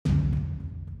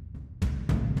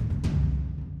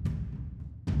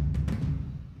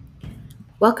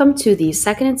Welcome to the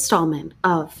second installment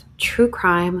of True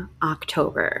Crime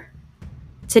October.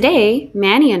 Today,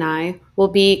 Manny and I will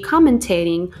be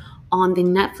commentating on the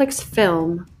Netflix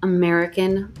film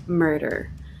American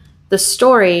Murder, the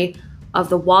story of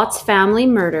the Watts family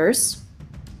murders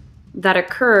that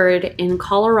occurred in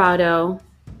Colorado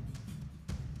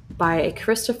by a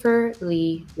Christopher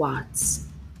Lee Watts.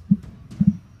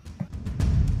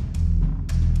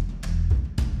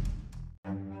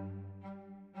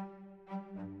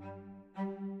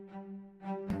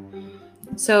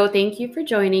 So thank you for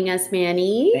joining us,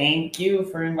 Manny. Thank you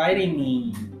for inviting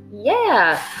me.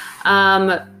 Yeah.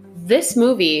 This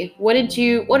movie, what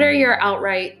are your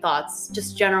outright thoughts,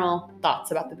 just general thoughts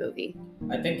about the movie?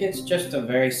 I think it's just a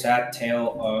very sad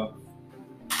tale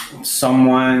of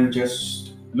someone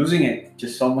just losing it.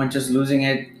 Someone just losing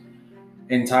it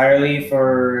entirely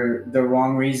for the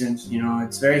wrong reasons. You know,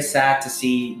 it's very sad to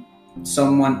see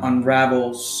someone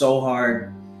unravel so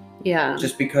hard. Yeah.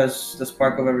 Just because the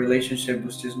spark of a relationship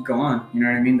was just gone. You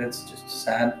know what I mean? That's just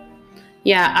sad.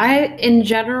 Yeah, I, in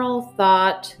general,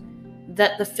 thought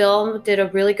that the film did a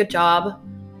really good job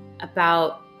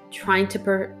about trying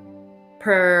to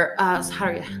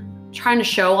trying to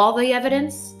show all the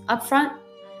evidence up front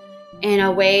in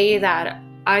a way that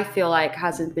I feel like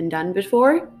hasn't been done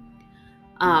before.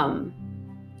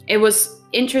 It was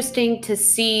interesting to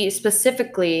see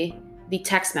specifically the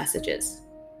text messages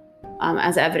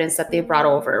as evidence that they brought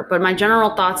over. But my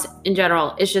general thoughts in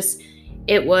general is just,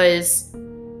 it was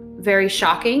very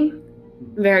shocking,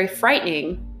 very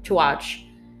frightening to watch.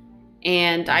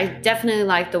 And I definitely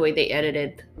liked the way they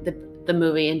edited the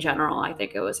movie in general. I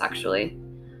think it was actually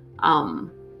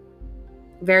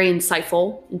very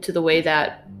insightful into the way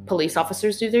that police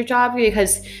officers do their job,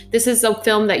 because this is a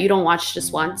film that you don't watch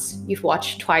just once. You've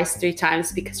watched twice, 3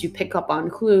 times, because you pick up on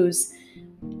clues,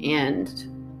 and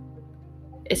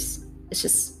it's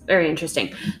just very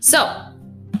interesting. So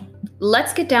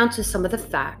let's get down to some of the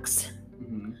facts.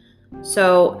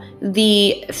 So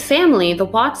the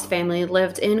Watts family,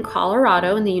 lived in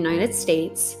Colorado in the United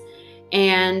States.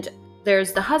 And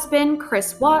there's the husband,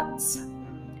 Chris Watts.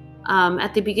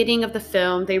 At the beginning of the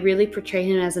film, they really portray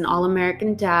him as an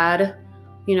all-American dad,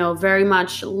 you know, very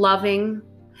much loving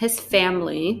his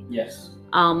family. Yes.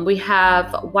 We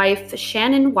have wife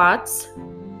Shannon Watts,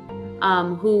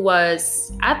 who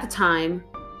was at the time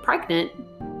pregnant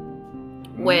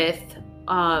with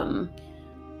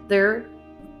their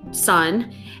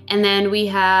son. And then we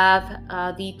have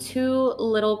the 2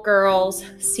 little girls,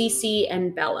 Cece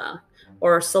and Bella,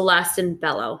 or Celeste and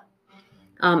Bello.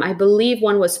 I believe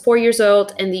one was 4 years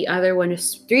old and the other one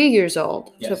is 3 years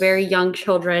old. Yes. So very young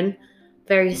children.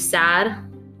 Very sad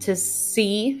to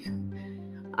see,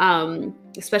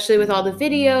 especially with all the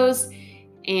videos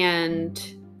and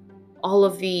all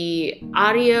of the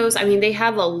audios. I mean, they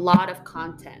have a lot of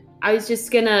content. I was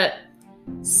just gonna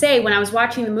say, when I was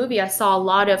watching the movie, I saw a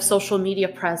lot of social media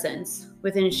presence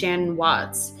within Shannon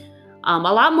Watts, a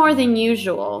lot more than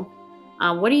usual.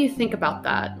 What do you think about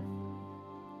that?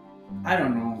 I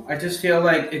don't know. I just feel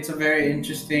like it's a very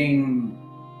interesting.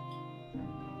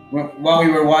 While we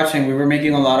were watching, we were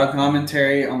making a lot of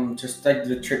commentary on just like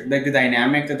the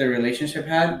dynamic that the relationship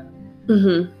had,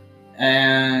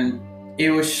 and it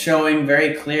was showing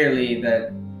very clearly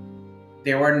that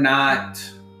they were not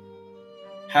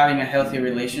having a healthy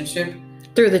relationship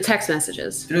through the text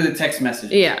messages.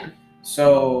 Yeah.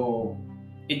 So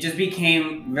it just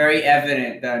became very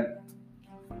evident that,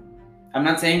 I'm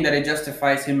not saying that it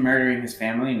justifies him murdering his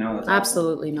family. No, that's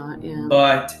absolutely not. Yeah.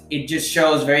 But it just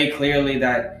shows very clearly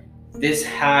that this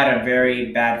had a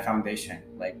very bad foundation,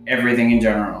 like everything in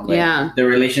general. Like the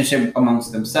relationship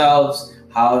amongst themselves,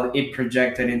 how it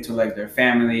projected into like their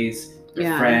families,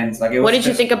 their friends. Like, what did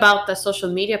you think about the social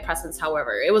media presence?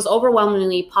 However, it was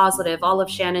overwhelmingly positive. All of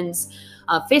Shannon's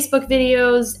Facebook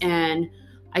videos and,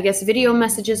 I guess, video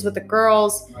messages with the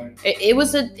girls. Right. It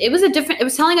was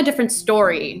telling a different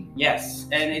story. Yes,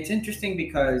 and it's interesting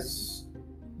because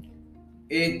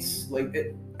it's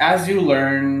like, as you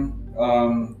learn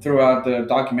throughout the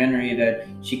documentary, that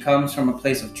she comes from a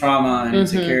place of trauma and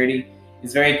insecurity.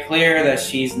 It's very clear that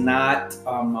she's not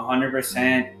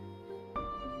 100%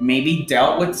 maybe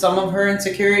dealt with some of her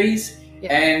insecurities.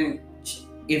 Yeah. And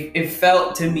it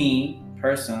felt to me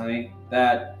personally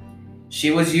that she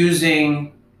was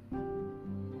using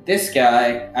this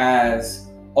guy as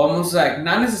almost like,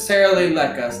 not necessarily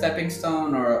like a stepping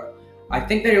stone, or I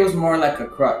think that it was more like a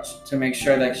crutch to make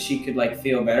sure that she could like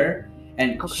feel better.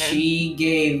 And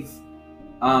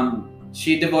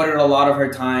she devoted a lot of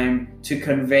her time to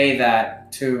convey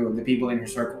that to the people in her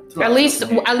circle. At least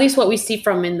what we see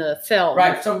from in the film.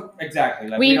 Right. So exactly.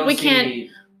 Like we can't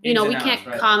you ins know, and we outs, can't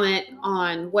right. comment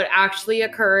on what actually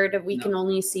occurred. We No. can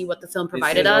only see what the film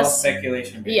provided This is us. all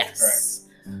speculation based, Yes.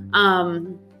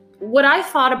 What I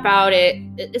thought about it,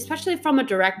 especially from a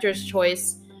director's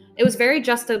choice, it was very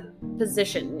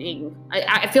juxtapositioning.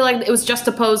 I feel like it was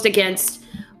juxtaposed against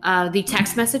the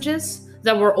text messages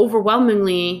that were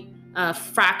overwhelmingly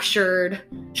fractured,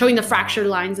 showing the fractured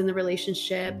lines in the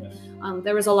relationship. Yes.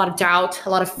 There was a lot of doubt, a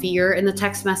lot of fear in the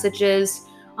text messages.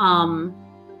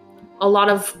 A lot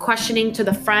of questioning to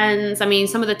the friends. I mean,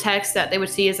 some of the texts that they would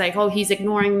see is like, oh, he's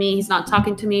ignoring me. He's not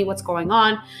talking to me. What's going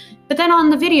on? But then on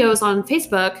the videos on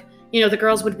Facebook, you know, the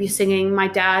girls would be singing, my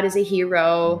dad is a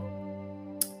hero.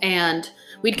 And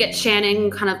we'd get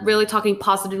Shannon kind of really talking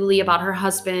positively about her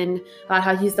husband, about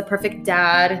how he's the perfect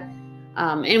dad.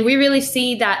 And we really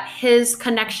see that his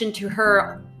connection to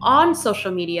her on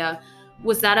social media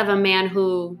was that of a man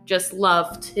who just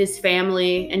loved his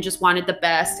family and just wanted the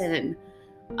best. And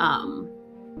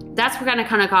that's what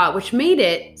kind of got, which made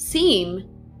it seem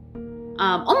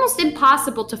almost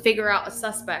impossible to figure out a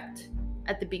suspect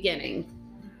at the beginning,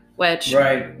 which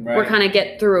we're kind of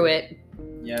get through it.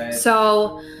 Yeah.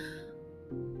 So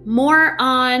more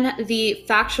on the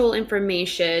factual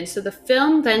information. So the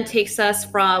film then takes us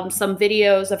from some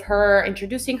videos of her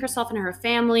introducing herself and her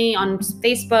family on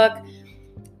Facebook,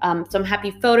 some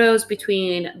happy photos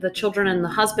between the children and the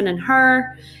husband and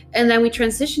her. And then we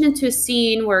transition into a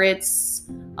scene where it's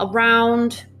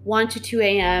around 1 to 2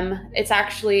 a.m. It's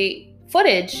actually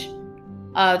footage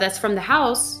that's from the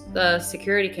house, the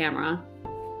security camera.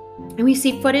 And we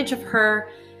see footage of her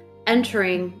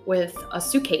entering with a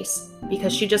suitcase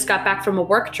because she just got back from a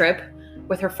work trip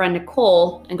with her friend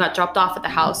Nicole and got dropped off at the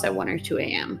house at 1 or 2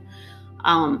 a.m.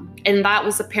 And that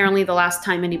was apparently the last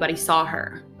time anybody saw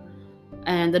her.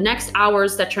 And the next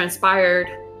hours that transpired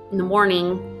in the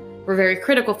morning were very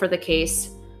critical for the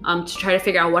case to try to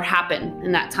figure out what happened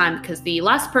in that time, because the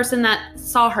last person that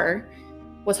saw her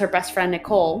was her best friend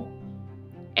Nicole,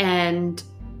 and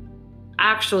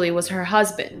actually was her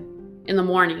husband in the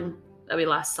morning that we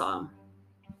last saw him.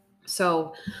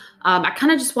 So I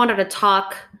kind of just wanted to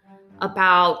talk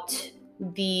about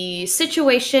the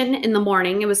situation in the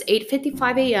morning. It was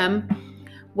 8:55 a.m.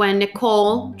 when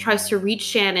Nicole tries to reach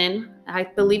Shannon. I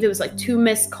believe it was like 2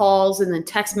 missed calls and then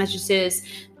text messages.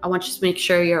 I want you to make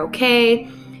sure you're okay.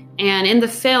 And in the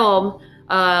film,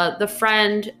 the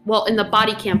friend, well, in the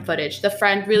body cam footage, the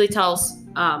friend really tells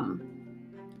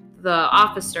the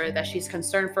officer that she's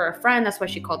concerned for her friend. That's why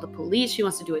she called the police. She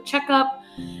wants to do a checkup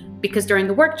because during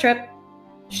the work trip,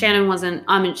 Shanann was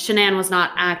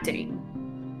not acting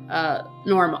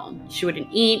normal. She wouldn't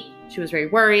eat. She was very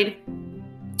worried.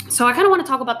 So I kind of want to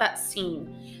talk about that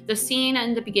scene. The scene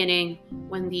in the beginning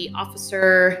when the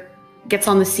officer gets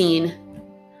on the scene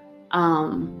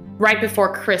right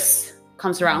before Chris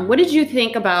comes around. What did you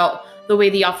think about the way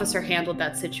the officer handled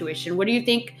that situation? What do you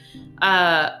think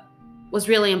was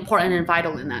really important and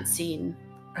vital in that scene?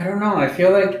 I don't know. I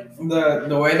feel like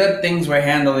the way that things were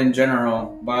handled in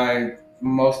general by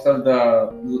most of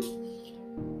the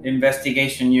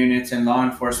investigation units and law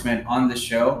enforcement on the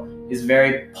show is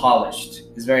very polished,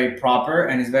 is very proper,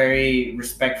 and is very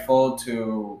respectful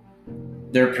to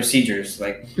their procedures.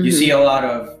 Like you see a lot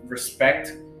of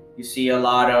respect, you see a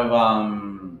lot of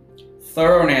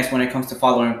thoroughness when it comes to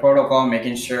following protocol,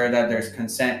 making sure that there's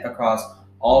consent across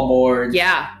all boards.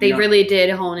 Yeah, they really did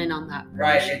hone in on that.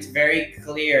 Right, it's very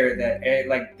clear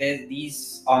that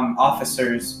these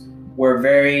officers were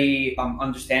very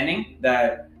understanding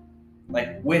that,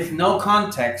 like, with no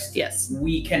context, yes,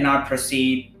 we cannot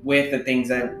proceed with the things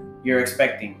that you're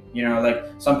expecting. You know, like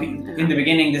some people in the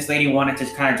beginning, this lady wanted to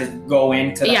kind of just go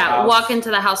into the house. Walk into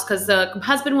the house because the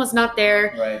husband was not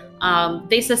there. Right.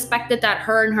 They suspected that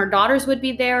her and her daughters would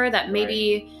be there, that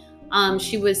maybe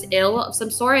she was ill of some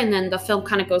sort. And then the film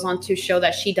kind of goes on to show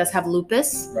that she does have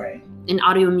lupus, right, an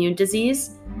autoimmune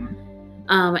disease.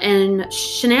 And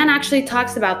Shanann actually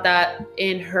talks about that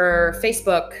in her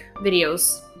Facebook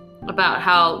videos about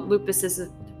how lupus is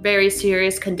a very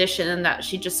serious condition and that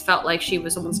she just felt like she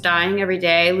was almost dying every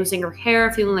day, losing her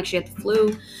hair, feeling like she had the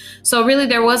flu. So really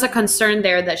there was a concern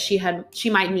there that she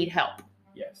might need help.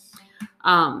 Yes.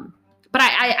 But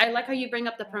I like how you bring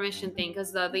up the permission thing,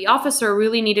 because the officer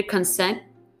really needed consent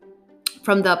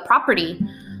from the property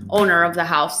owner of the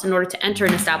house in order to enter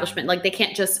an establishment. Like, they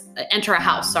can't just enter a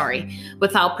house,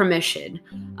 without permission.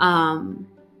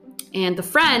 And the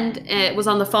friend was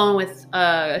on the phone with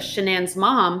Shanann's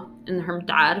mom and her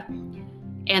dad,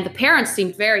 and the parents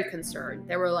seemed very concerned.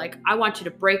 They were like, I want you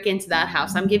to break into that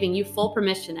house. I'm giving you full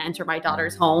permission to enter my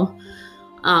daughter's home.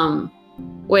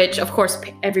 Which, of course,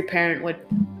 every parent would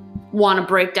want to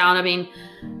break down,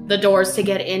 the doors to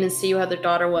get in and see who their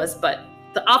daughter was. But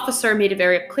the officer made it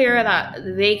very clear that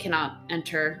they cannot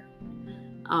enter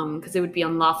because it would be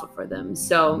unlawful for them.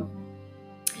 So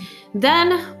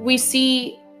then we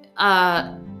see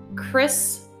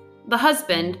Chris, the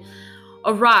husband,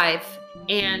 arrive,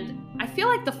 and I feel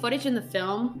like the footage in the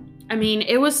film,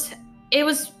 it was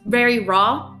very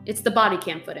raw. It's the body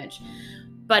cam footage.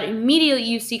 But immediately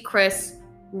you see Chris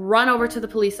run over to the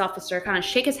police officer, kind of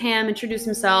shake his hand, introduce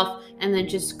himself, and then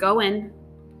just go in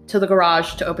to the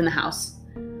garage to open the house.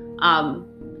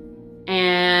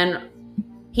 And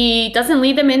he doesn't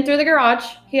lead them in through the garage.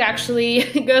 He actually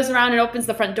goes around and opens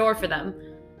the front door for them,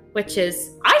 which I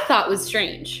thought was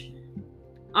strange.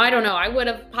 I don't know. I would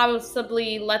have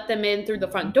possibly let them in through the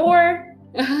front door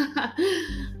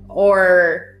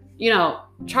or,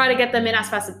 try to get them in as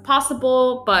fast as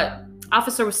possible. But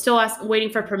officer was still waiting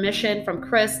for permission from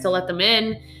Chris to let them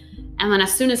in. And then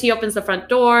as soon as he opens the front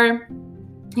door,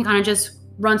 he kind of just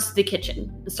runs to the kitchen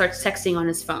and starts texting on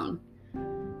his phone.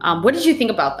 What did you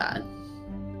think about that?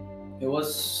 It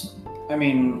was,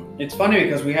 it's funny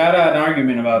because we had an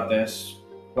argument about this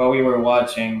while we were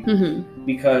watching,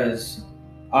 because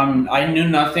I knew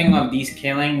nothing of these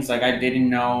killings. Like, I didn't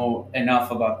know enough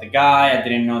about the guy. I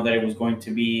didn't know that it was going to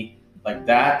be like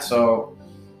that. So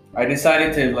I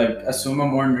decided to assume a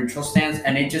more neutral stance,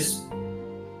 and it just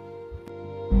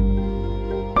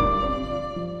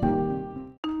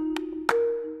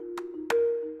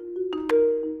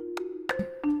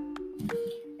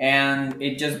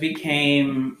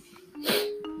became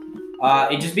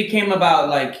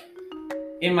about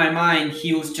in my mind,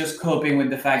 he was just coping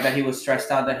with the fact that he was stressed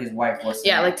out that his wife was sick.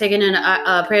 Yeah, taking in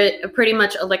pretty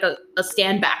much a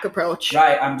stand back approach.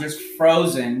 Right, I'm just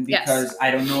frozen because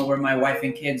I don't know where my wife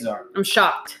and kids are. I'm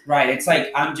shocked. Right, it's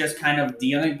I'm just kind of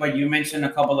dealing, but you mentioned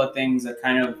a couple of things that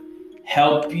kind of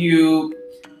help you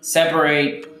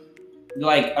separate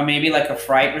maybe a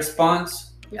fright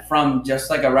response from just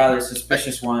a rather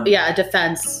suspicious one. Yeah, a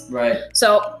defense. Right.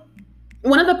 So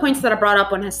one of the points that I brought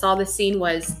up when I saw this scene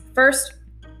was, first,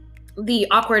 the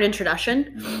awkward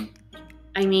introduction.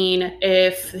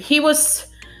 If he was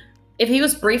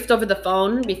briefed over the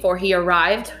phone before he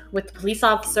arrived with the police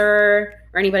officer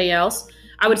or anybody else,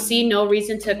 I would see no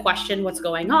reason to question what's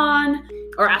going on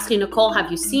or asking Nicole,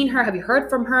 have you seen her? Have you heard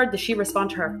from her? Did she respond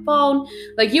to her phone?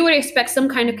 You would expect some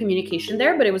kind of communication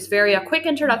there, but it was a quick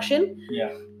introduction.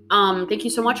 Yeah. Thank you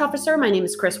so much, officer. My name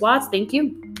is Chris Watts. Thank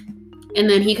you. And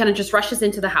then he kind of just rushes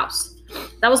into the house.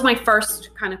 That was my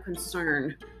first kind of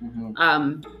concern.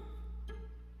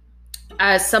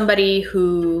 As somebody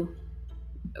who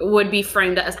would be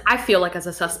framed as, I feel as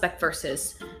a suspect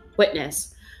versus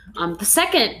witness. The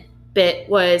second bit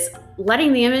was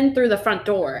letting them in through the front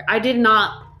door. I did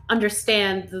not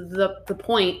understand the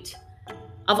point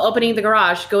of opening the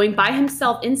garage, going by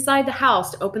himself inside the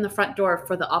house to open the front door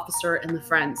for the officer and the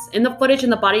friends. In the footage in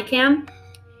the body cam,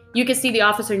 you can see the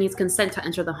officer needs consent to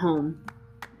enter the home.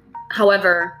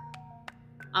 However,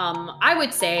 I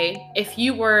would say if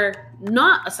you were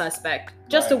not a suspect,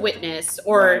 just a witness,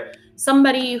 or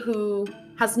somebody who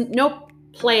has no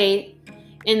play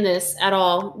in this at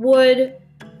all, would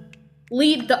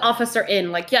lead the officer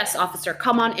in. Yes, officer,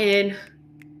 come on in.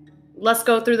 Let's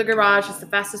go through the garage. It's the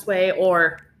fastest way.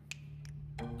 Or,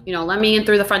 let me in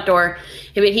through the front door.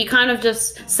 He kind of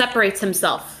just separates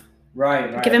himself.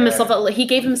 Right. He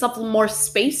gave himself more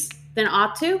space than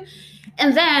ought to.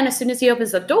 And then as soon as he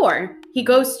opens the door, he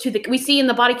goes to we see in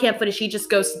the body cam footage, he just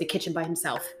goes to the kitchen by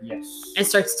himself. Yes. And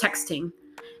starts texting.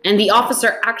 And the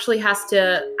officer actually has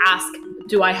to ask,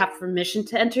 do I have permission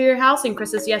to enter your house? And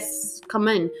Chris says, yes, come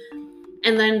in.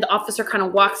 And then the officer kind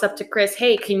of walks up to Chris,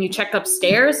 hey, can you check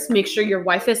upstairs? Make sure your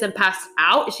wife isn't passed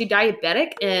out. Is she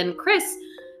diabetic? And Chris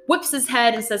whips his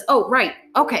head and says, oh, right,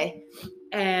 okay.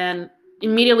 And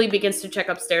immediately begins to check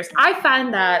upstairs. I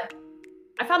found that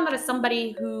as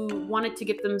somebody who wanted to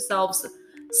give themselves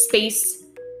space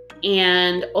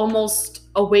and almost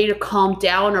a way to calm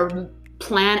down or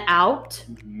plan out,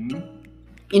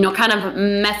 kind of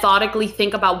methodically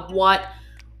think about what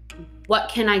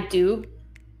can I do?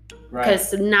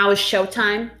 Because now is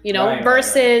showtime,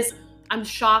 versus I'm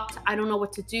shocked. I don't know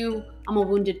what to do. I'm a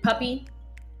wounded puppy.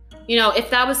 If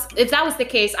that was the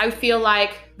case, I feel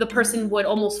like the person would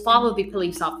almost follow the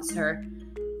police officer.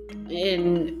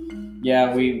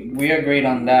 Yeah, we agreed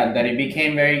on that it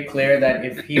became very clear that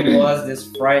if he was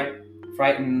this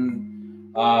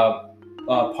frightened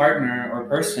partner or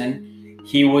person,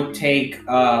 he would take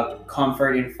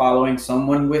comfort in following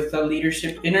someone with a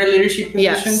inner leadership position.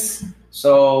 Yes.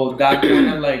 So that kind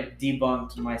of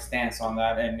debunked my stance on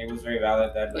that, and it was very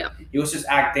valid that he was just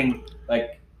acting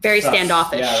very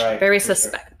standoffish. Yeah, right. Very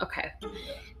suspect. Sure. Okay.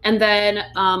 And then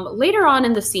later on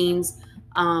in the scenes,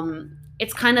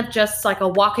 it's kind of just like a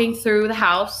walking through the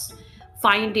house,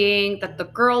 finding that the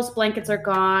girls' blankets are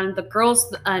gone. The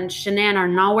girls and Shanann are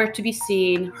nowhere to be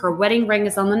seen. Her wedding ring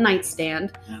is on the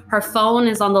nightstand. Her phone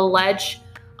is on the ledge,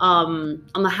 on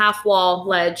the half wall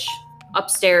ledge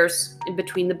upstairs in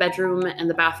between the bedroom and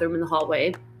the bathroom in the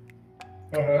hallway.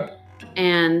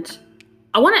 And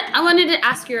I wanted to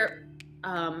ask your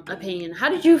opinion. How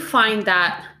did you find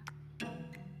that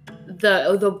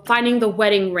the finding the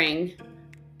wedding ring?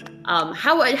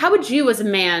 How would you, as a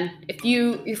man, if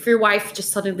your wife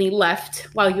just suddenly left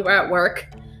while you were at work,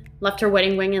 left her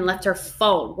wedding ring and left her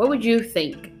phone, what would you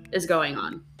think is going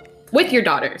on with your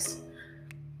daughters?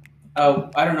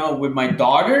 I don't know. With my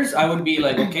daughters, I would be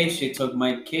like, okay, she took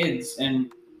my kids,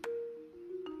 and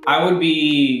I would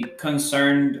be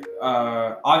concerned,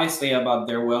 obviously, about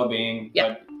their well-being,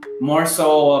 but more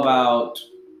so about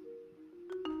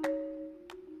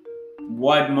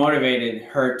what motivated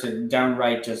her to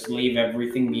downright just leave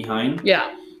everything behind.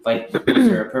 Yeah. Like, was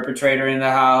there a perpetrator in the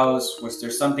house? Was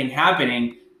there something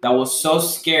happening that was so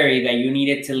scary that you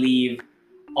needed to leave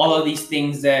all of these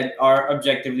things that are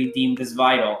objectively deemed as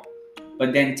vital,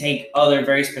 but then take other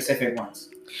very specific ones?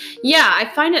 Yeah, I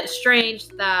find it strange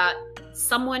that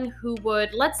someone who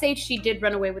would, let's say she did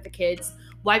run away with the kids,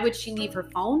 why would she leave her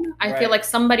phone? I feel like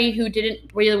somebody who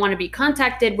didn't really want to be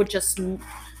contacted would just,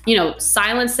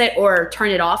 silence it or turn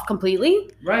it off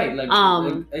completely. Right. Like,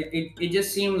 it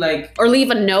just seemed like... Or leave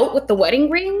a note with the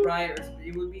wedding ring. Right.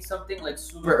 It would be something like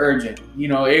super urgent.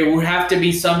 It would have to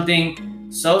be something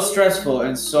so stressful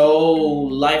and so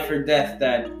life or death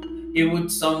that it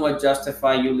would somewhat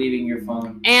justify you leaving your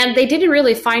phone. And they didn't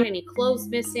really find any clothes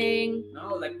missing.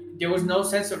 No, like, there was no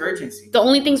sense of urgency. The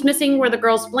only things missing were the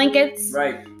girls' blankets.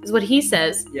 Right. Is what he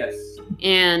says. Yes.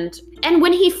 And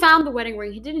when he found the wedding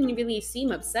ring, he didn't really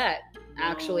seem upset,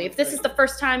 actually. If this is the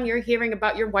first time you're hearing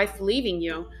about your wife leaving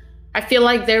you, I feel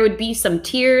like there would be some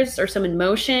tears or some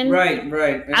emotion. Right.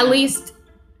 At least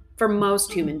for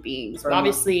most human beings.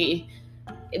 Obviously,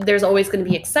 there's always going to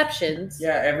be exceptions.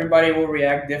 Yeah, everybody will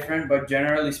react different, but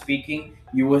generally speaking,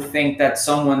 you would think that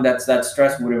someone that's that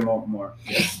stressed would emote more.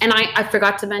 Yes. And I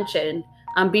forgot to mention,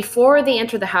 before they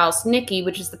entered the house, Nikki,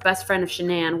 which is the best friend of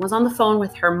Shanann, was on the phone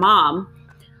with her mom.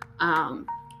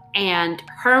 And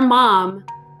her mom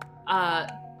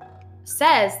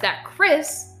says that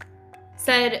Chris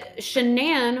said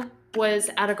Shanann was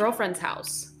at a girlfriend's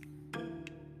house.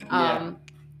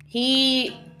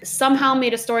 He somehow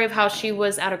made a story of how she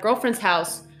was at a girlfriend's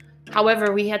house.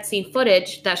 However, we had seen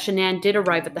footage that Shanann did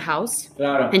arrive at the house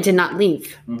and did not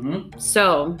leave. Mm-hmm.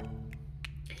 So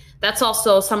that's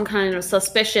also some kind of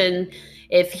suspicion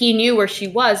if he knew where she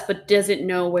was but doesn't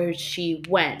know where she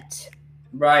went.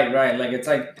 Right. Like, it's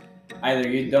like either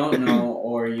you don't know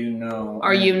or you know.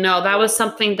 Or you know. That was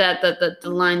something that the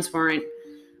lines weren't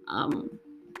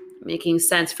making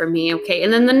sense for me. Okay,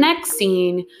 and then the next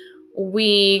scene,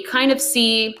 we kind of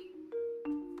see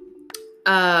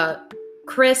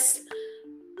Chris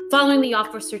following the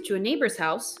officer to a neighbor's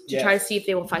house to try to see if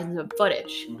they will find some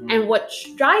footage. Mm-hmm. And what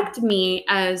struck me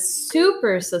as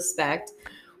super suspect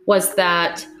was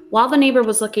that while the neighbor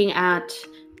was looking at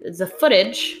the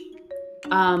footage,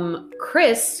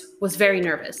 Chris was very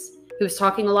nervous. He was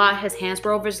talking a lot. His hands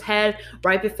were over his head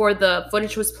right before the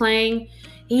footage was playing.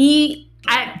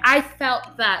 I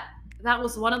felt that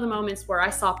was one of the moments where I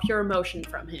saw pure emotion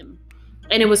from him.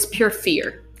 And it was pure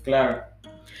fear. Claro.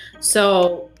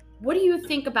 So, what do you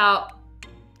think about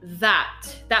that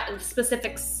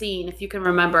specific scene, if you can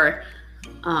remember,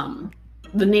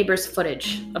 the neighbor's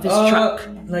footage of his truck?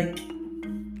 Like,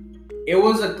 it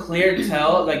was a clear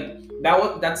tell. Like,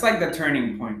 that's like the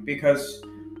turning point, because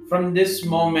from this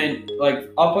moment,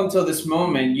 like up until this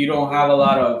moment, you don't have a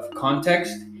lot of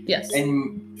context. Yes.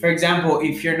 And for example,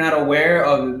 if you're not aware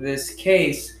of this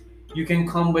case, you can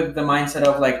come with the mindset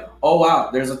of like, oh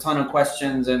wow, there's a ton of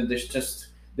questions and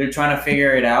they're trying to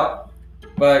figure it out.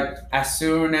 But as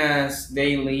soon as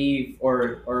they leave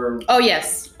or oh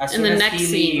yes, as soon as he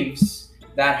leaves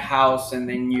that house, and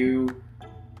then you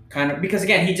kind of, because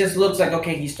again, he just looks like,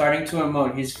 okay, he's starting to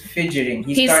emote, he's fidgeting,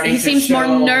 he seems more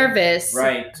nervous.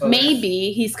 Right. So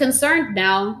maybe he's concerned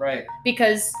now. Right.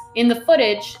 Because in the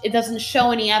footage, it doesn't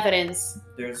show any evidence.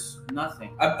 There's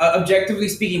nothing. Objectively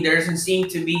speaking, there doesn't seem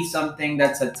to be something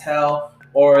that's a tell,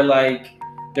 or like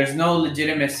there's no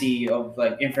legitimacy of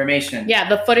like information. Yeah,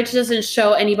 the footage doesn't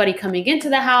show anybody coming into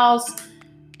the house.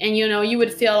 And, you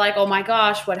would feel like, oh my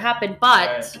gosh, what happened?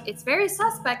 But It's very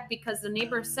suspect because the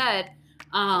neighbor said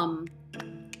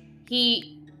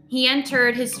he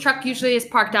entered, his truck usually is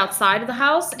parked outside of the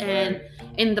house, and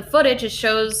In the footage, it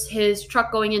shows his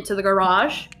truck going into the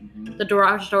garage, the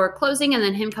garage door closing, and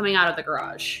then him coming out of the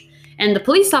garage. And the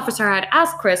police officer had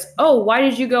asked Chris, "Oh, why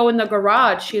did you go in the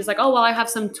garage?" She was like, "Oh, well, I have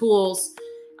some tools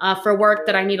for work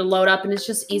that I need to load up, and it's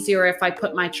just easier if I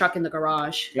put my truck in the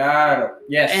garage." Claro,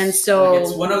 yes. And so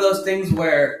it's one of those things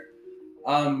where,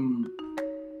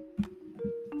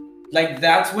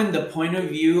 that's when the point of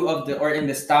view of in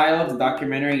the style of the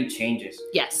documentary changes.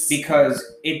 Yes. Because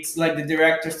it's like the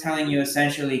director's telling you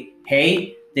essentially,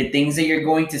 hey, the things that you're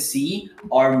going to see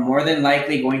are more than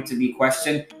likely going to be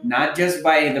questioned, not just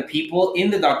by the people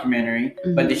in the documentary,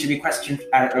 but they should be questioned,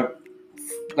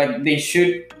 they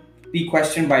should be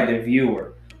questioned by the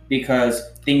viewer,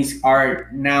 because things are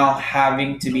now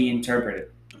having to be interpreted.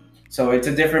 So it's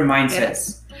a different mindset.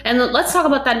 Yes. And let's talk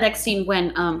about that next scene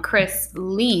when Chris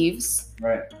leaves.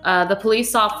 Right. The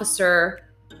police officer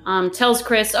tells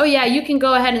Chris, "Oh yeah, you can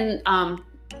go ahead and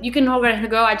you can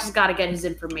go. I just got to get his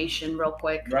information real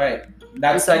quick." Right.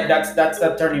 That's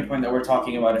the turning point that we're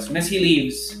talking about. As soon as he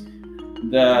leaves,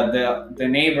 the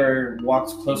neighbor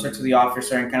walks closer to the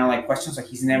officer and kind of like questions, like,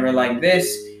 he's never like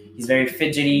this. He's very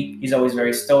fidgety. He's always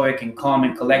very stoic and calm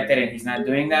and collected, and he's not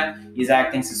doing that. He's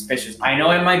acting suspicious. I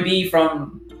know it might be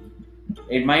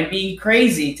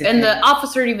crazy to. And the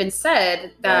officer even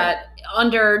said that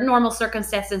under normal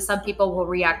circumstances, some people will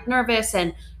react nervous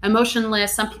and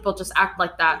emotionless. Some people just act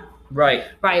like that. Right.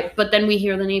 Right. But then we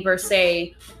hear the neighbor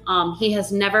say he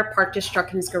has never parked his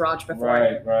truck in his garage before.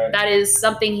 Right. That is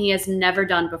something he has never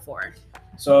done before.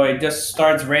 So it just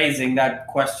starts raising that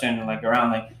question,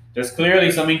 around, there's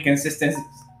clearly some inconsistency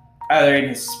either in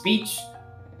his speech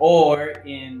or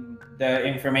in the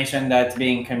information that's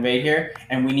being conveyed here,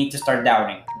 and we need to start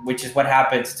doubting, which is what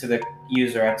happens to the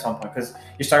user at some point, because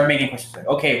you start making questions like,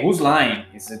 okay, who's lying?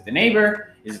 Is it the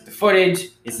neighbor? Is it the footage?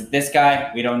 Is it this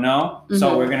guy? We don't know.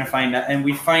 So we're going to find out, and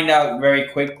we find out very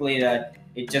quickly that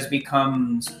it just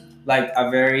becomes like a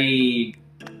very,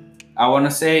 I want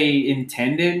to say,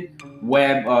 intended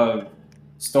web of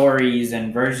stories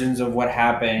and versions of what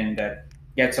happened that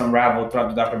gets unraveled throughout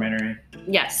the documentary.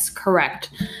 Yes,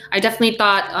 correct. I definitely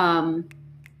thought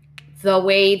the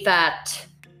way that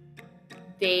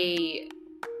they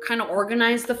kind of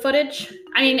organized the footage.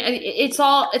 I mean, it's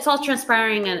all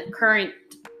transpiring at current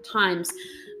times,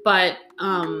 but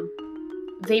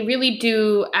they really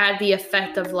do add the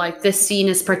effect of this scene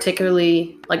is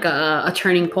particularly a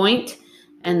turning point,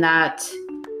 and that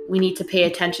we need to pay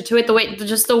attention to it. The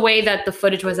way that the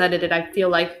footage was edited, I feel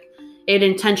like it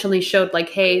intentionally showed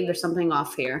hey, there's something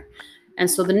off here. And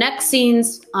so the next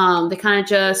scenes, they kind of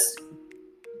just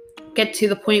get to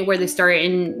the point where they start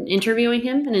interviewing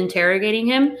him and interrogating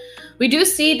him. We do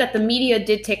see that the media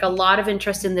did take a lot of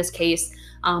interest in this case.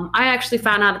 I actually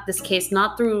found out of this case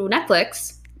not through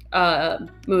Netflix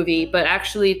movie, but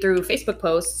actually through Facebook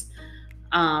posts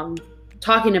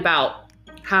talking about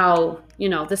how,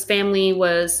 this family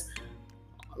was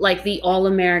the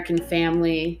all-American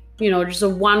family, just a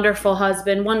wonderful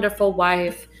husband, wonderful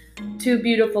wife, 2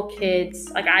 beautiful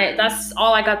kids. That's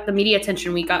all I got the media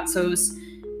attention we got. So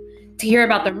to hear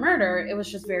about the murder, it was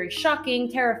just very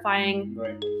shocking, terrifying.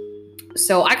 Right.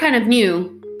 So I kind of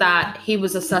knew that he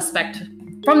was a suspect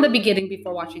from the beginning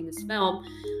before watching this film.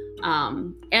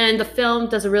 And the film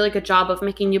does a really good job of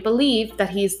making you believe that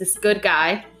he's this good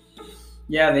guy.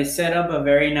 Yeah, they set up a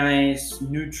very nice,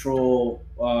 neutral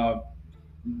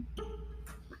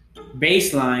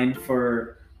baseline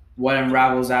for what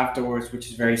unravels afterwards, which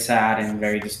is very sad and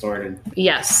very distorted.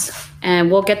 Yes,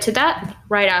 and we'll get to that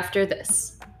right after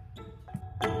this.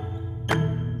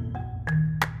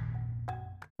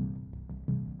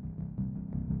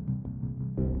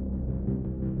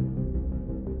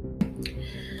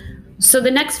 So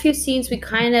the next few scenes, we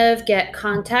kind of get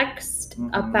context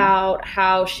about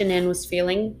how Shanann was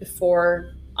feeling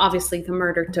before, obviously, the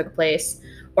murder took place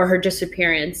or her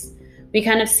disappearance. We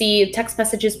kind of see text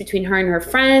messages between her and her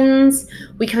friends.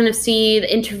 We kind of see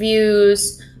the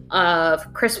interviews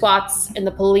of Chris Watts in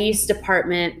the police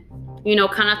department,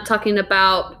 kind of talking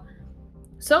about,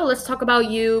 so let's talk about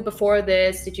you before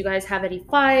this. Did you guys have any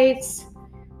fights?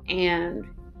 And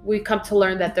we come to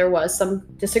learn that there was some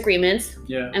disagreements.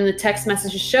 Yeah. And the text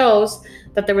message shows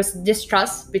that there was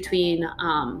distrust between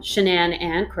Shanann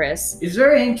and Chris. It's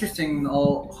very interesting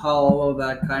how all of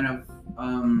that kind of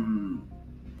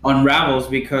unravels,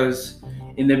 because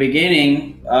in the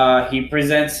beginning, he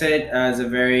presents it as a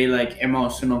very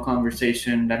emotional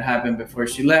conversation that happened before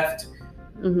she left.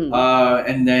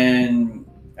 And then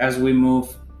as we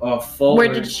move forward,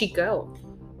 where did she go?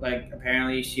 like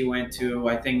apparently she went to,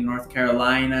 I think, North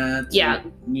Carolina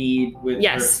to meet with her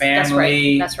Yes,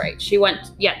 family. that's right. She went,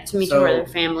 to meet with her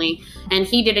family, and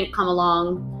he didn't come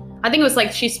along. I think it was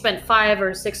like she spent 5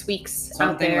 or 6 weeks out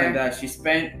Something there. like that. She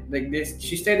spent like this.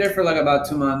 She stayed there for like about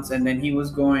 2 months, and then he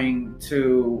was going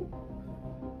to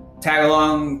tag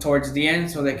along towards the end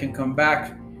so they can come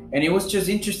back. And it was just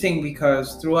interesting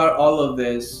because throughout all of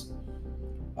this,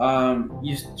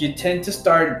 you tend to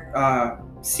start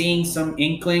seeing some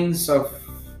inklings of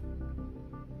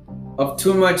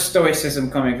too much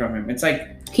stoicism coming from him. It's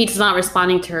like he's not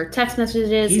responding to her text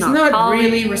messages. He's not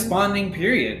really responding.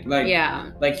 Period.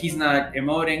 Like he's not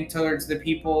emoting towards the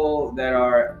people that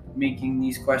are making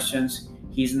these questions.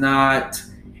 He's not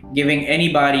giving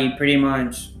anybody pretty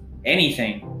much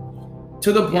anything,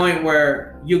 to the point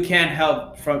where you can't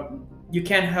help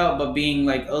but being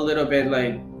like a little bit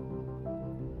like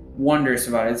wonders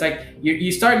about it. It's like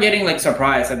you start getting like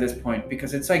surprised at this point,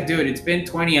 because it's like, dude, it's been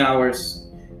 20 hours.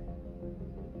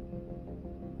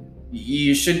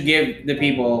 You should give the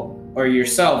people or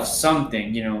yourself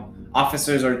something.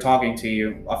 Officers are talking to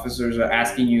you. Officers are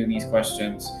asking you these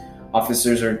questions.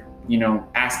 Officers are,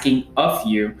 asking of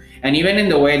you. And even in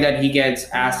the way that he gets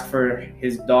asked for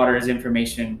his daughter's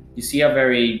information, you see a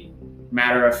very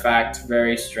matter-of-fact,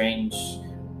 very strange,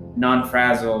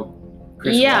 non-frazzled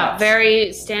Chris Watts.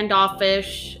 Very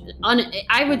standoffish,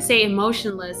 I would say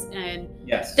emotionless. And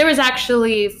yes, there was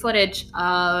actually footage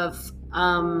of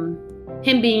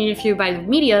him being interviewed by the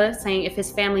media saying, if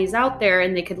his family's out there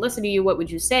and they could listen to you, what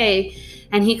would you say?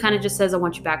 And he kind of just says, I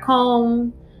want you back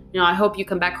home. I hope you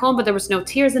come back home. But there was no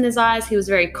tears in his eyes. He was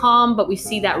very calm, but we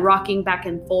see that rocking back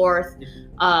and forth,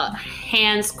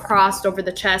 hands crossed over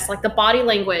the chest. Like the body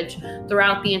language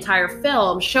throughout the entire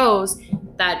film shows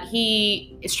that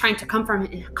he is trying to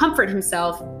comfort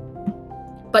himself,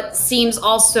 but seems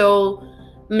also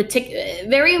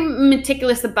very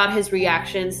meticulous about his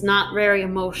reactions, not very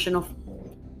emotional,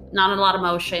 not a lot of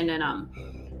emotion in him.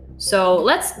 So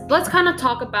let's kind of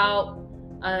talk about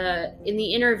in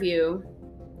the interview,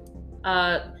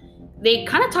 they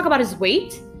kind of talk about his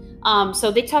weight.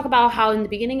 So they talk about how in the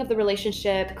beginning of the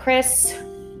relationship, Chris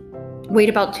weighed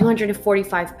about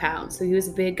 245 pounds. So he was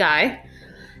a big guy.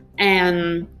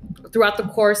 And throughout the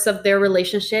course of their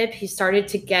relationship, he started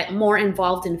to get more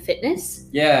involved in fitness.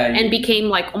 Yeah. And became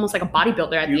like almost like a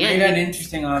bodybuilder at the end. You made an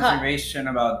interesting observation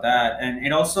about that. And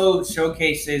it also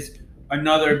showcases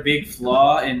another big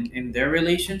flaw in their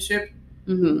relationship.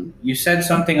 Mm-hmm. You said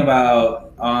something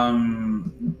about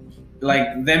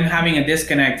like them having a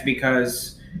disconnect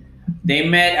because they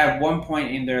met at one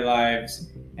point in their lives,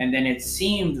 and then it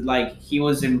seemed like he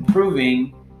was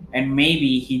improving, and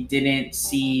maybe he didn't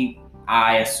see,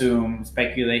 I assume,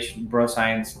 speculation, bro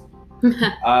science,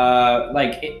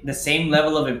 the same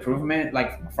level of improvement,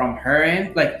 like from her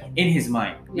end, like in his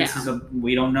mind. Yeah.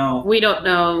 We don't know.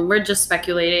 We're just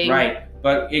speculating. Right.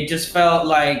 But it just felt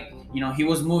like, he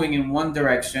was moving in one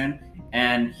direction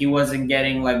and he wasn't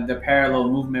getting like the parallel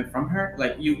movement from her.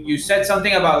 Like you said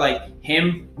something about like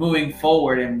him moving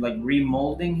forward and like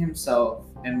remolding himself,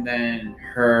 and then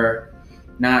her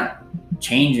not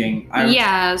changing.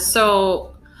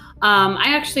 So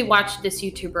I actually watched this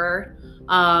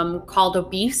YouTuber called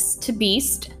Obese to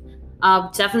Beast.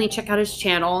 Definitely check out his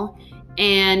channel.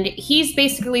 And he's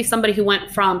basically somebody who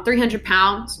went from 300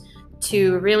 pounds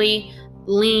to really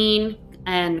lean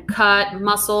and cut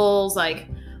muscles,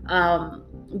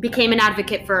 became an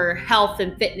advocate for health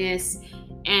and fitness.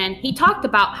 And he talked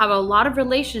about how a lot of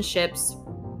relationships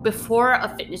before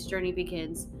a fitness journey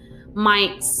begins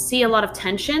might see a lot of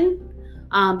tension,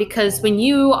 because when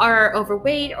you are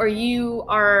overweight or you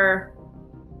are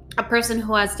a person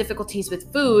who has difficulties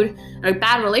with food, or a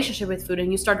bad relationship with food,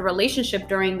 and you start a relationship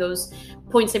during those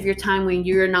points of your time when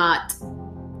you're not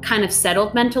kind of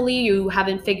settled mentally, you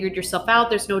haven't figured yourself out,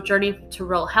 there's no journey to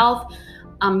real health,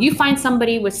 you find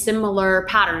somebody with similar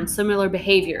patterns, similar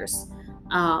behaviors.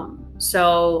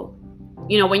 So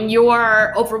when you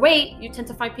are overweight, you tend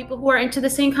to find people who are into the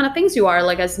same kind of things you are,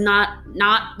 like as not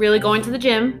really going to the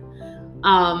gym,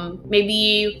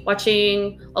 maybe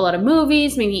watching a lot of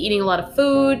movies, maybe eating a lot of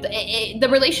food. The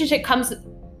relationship becomes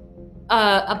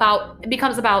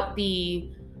about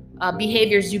the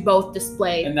behaviors you both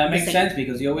display. And that makes sense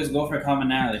because you always go for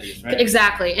commonalities, right?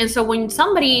 Exactly. And so when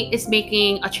somebody is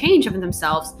making a change of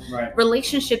themselves, right,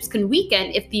 relationships can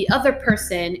weaken if the other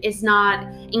person is not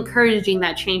encouraging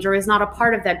that change or is not a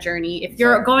part of that journey. If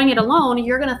you're going it alone,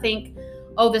 you're going to think,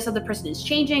 oh, this other person is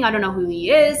changing. I don't know who he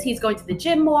is. He's going to the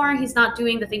gym more. He's not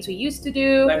doing the things we used to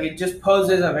do. Like it just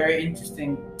poses a very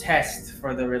interesting test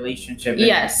for the relationship.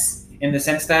 Yes. In the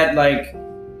sense that like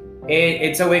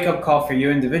it's a wake-up call for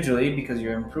you individually because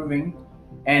you're improving,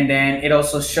 and then it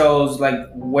also shows like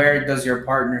where does your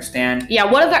partner stand. Yeah,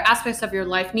 what other aspects of your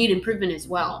life need improvement as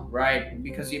well? Right,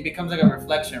 because it becomes like a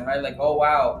reflection, right? Like, oh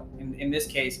wow, in this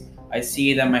case, I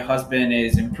see that my husband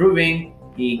is improving.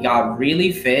 He got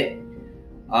really fit.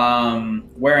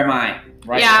 Where am I?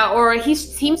 Right. Yeah, or he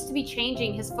seems to be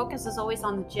changing. His focus is always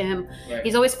on the gym. Right.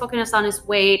 He's always focused on his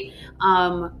weight.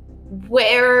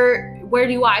 Where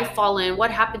do I fall in?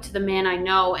 What happened to the man I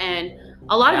know? And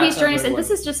a lot of these journeys, and this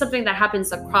is just something that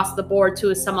happens across the board too,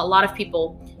 is a lot of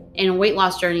people in weight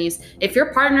loss journeys. If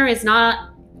your partner is not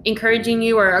encouraging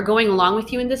you or going along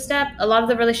with you in this step, a lot of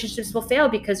the relationships will fail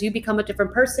because you become a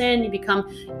different person. You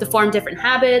to form different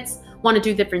habits, want to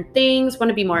do different things, want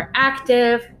to be more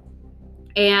active.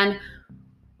 And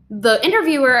the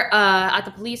interviewer at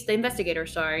the police, the investigator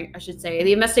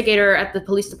at the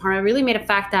police department really made a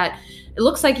fact that it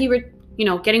looks like you were,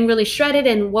 getting really shredded.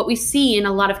 And what we see in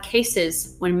a lot of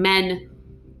cases when men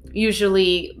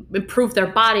usually improve their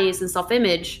bodies and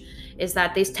self-image is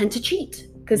that they tend to cheat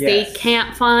because they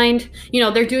can't find,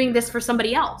 they're doing this for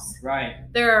somebody else. Right.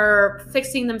 They're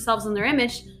fixing themselves in their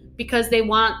image because they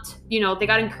want, they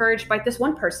got encouraged by this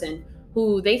one person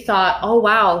who they thought, oh,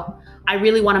 wow, I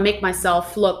really want to make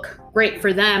myself look great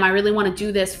for them. I really want to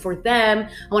do this for them.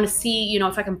 I want to see,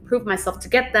 if I can prove myself to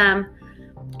get them.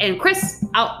 And Chris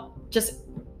just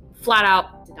flat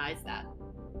out denies that.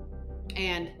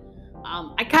 And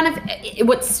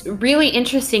what's really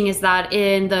interesting is that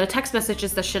in the text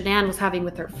messages that Shanann was having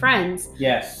with her friends,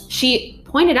 yes, she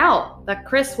pointed out that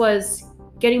Chris was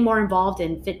getting more involved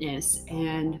in fitness,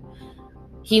 and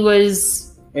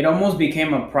it almost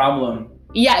became a problem.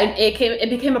 Yeah, it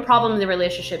became a problem in the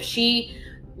relationship. She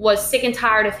was sick and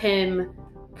tired of him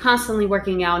constantly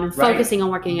working out and focusing on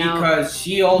working out. Because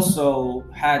she also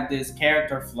had this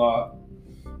character flaw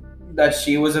that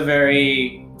she was a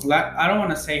very, I don't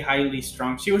want to say highly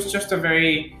strung. She was just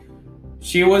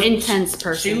she was intense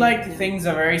person. She liked things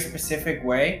a very specific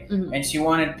way, and she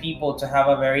wanted people to have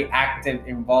a very active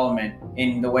involvement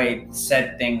in the way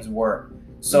said things were.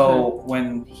 So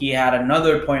when he had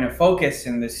another point of focus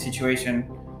in this situation,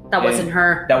 that wasn't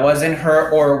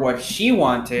her or what she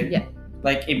wanted. Yeah.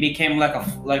 Like it became like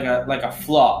a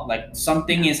flaw. Like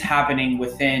something is happening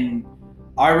within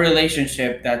our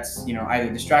relationship that's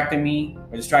either distracting me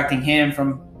or distracting him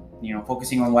from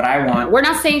focusing on what I want. We're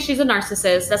not saying she's a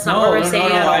narcissist. That's not what we're saying.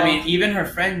 No. I mean, even her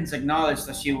friends acknowledged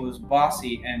that she was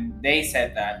bossy, and they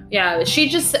said that. Yeah, she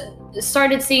just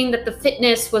started seeing that the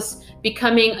fitness was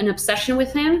becoming an obsession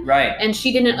with him. Right. And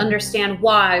she didn't understand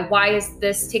why. Why is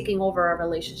this taking over our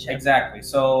relationship? Exactly.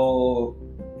 So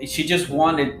she just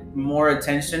wanted more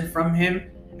attention from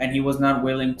him, and he was not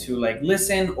willing to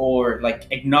listen or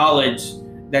acknowledge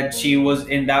that she was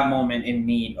in that moment in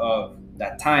need of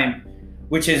that time,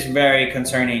 which is very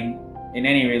concerning in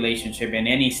any relationship, in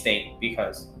any state,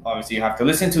 because obviously you have to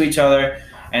listen to each other.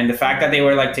 And the fact that they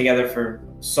were together for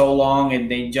so long and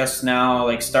they just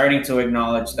now starting to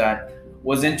acknowledge that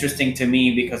was interesting to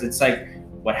me, because it's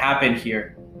what happened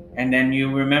here. And then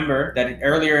you remember that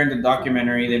earlier in the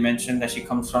documentary, they mentioned that she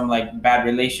comes from bad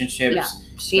relationships. Yeah,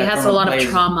 she has a lot of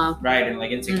trauma. Right, and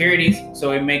insecurities.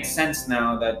 So it makes sense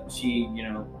now that she,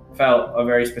 felt a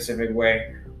very specific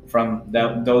way from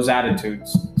those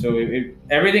attitudes. So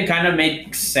everything kind of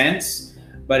makes sense,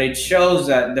 but it shows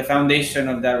that the foundation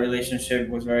of that relationship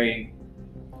was very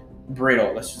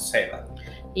brittle, let's just say that.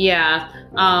 Yeah.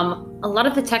 A lot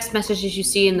of the text messages you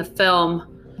see in the film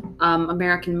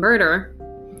American Murder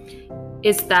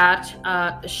is that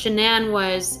Shanann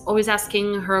was always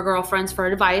asking her girlfriends for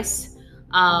advice.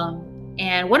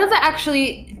 And one of the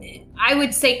actually, I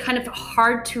would say, kind of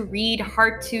hard to read,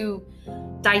 hard to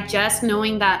digest,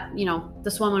 knowing that,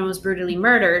 this woman was brutally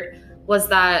murdered, was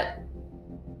that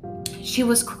she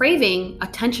was craving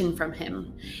attention from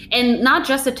him. And not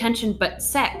just attention, but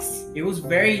sex. It was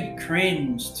very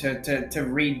cringe to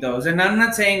read those. And I'm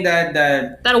not saying that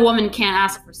a woman can't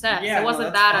ask for sex. Yeah, it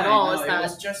wasn't that fine. At all. No, it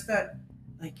was just that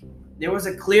there was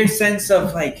a clear sense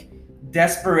of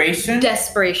desperation.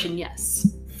 Desperation,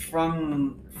 yes.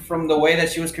 From the way that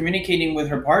she was communicating with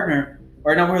her partner,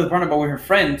 or not with her partner, but with her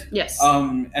friend. Yes.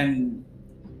 And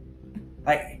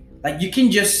you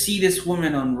can just see this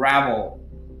woman unravel.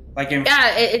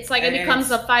 It's it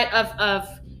becomes a fight of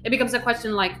it becomes a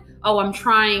question oh, I'm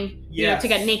trying to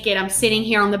get naked. I'm sitting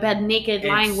here on the bed naked,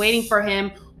 lying, waiting for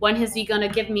him. When is he gonna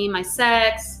give me my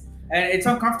sex? And it's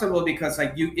uncomfortable because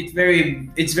it's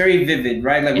very vivid,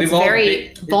 right? We've all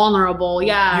very vulnerable.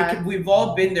 Yeah. We've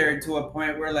all been there to a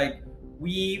point where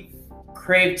we've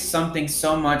craved something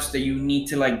so much that you need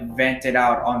to vent it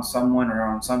out on someone or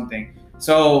on something.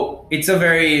 So it's a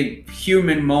very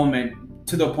human moment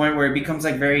to the point where it becomes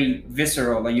like very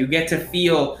visceral. Like you get to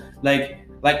feel like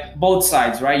both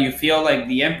sides, right? You feel like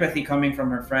the empathy coming from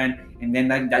her friend, and then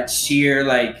like that sheer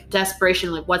like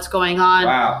desperation, like what's going on?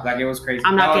 Wow, like it was crazy.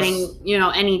 I'm not getting,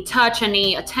 any touch,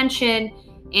 any attention,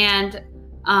 and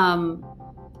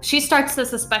she starts to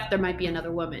suspect there might be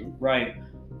another woman. Right.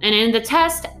 And in the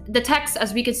text,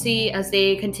 as we can see as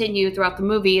they continue throughout the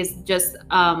movie, is just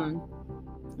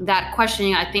that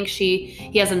questioning. I think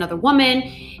he has another woman.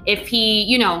 If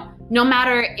he, no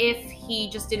matter if he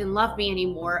just didn't love me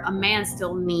anymore, a man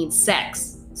still needs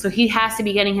sex. So he has to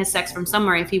be getting his sex from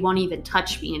somewhere if he won't even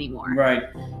touch me anymore. Right.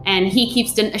 And he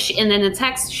keeps, and then the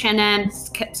text, Shannon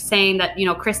kept saying that,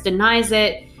 Chris denies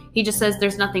it. He just says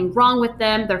there's nothing wrong with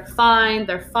them. They're fine.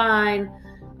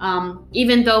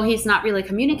 Even though he's not really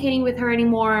communicating with her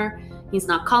anymore. He's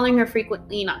not calling her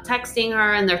frequently, not texting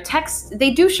her. And their texts,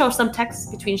 they do show some texts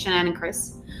between Shannon and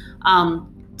Chris.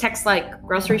 Texts like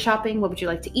grocery shopping, what would you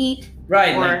like to eat?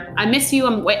 Right. Or I miss you,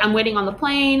 I'm waiting on the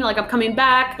plane, like I'm coming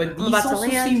back. But these also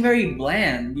seem very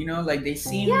bland, like they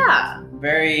seem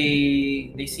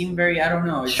very, I don't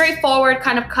know. Straightforward,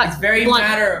 kind of cut. It's very blunt.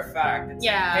 Matter of fact. It's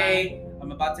like, hey,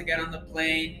 I'm about to get on the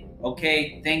plane.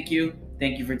 Okay, thank you.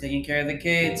 Thank you for taking care of the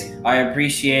kids. I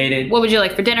appreciate it. What would you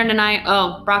like for dinner tonight?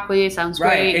 Oh, broccoli sounds great.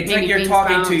 Right. It's maybe like you're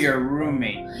talking to your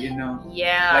roommate,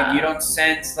 Yeah. Like you don't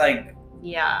sense like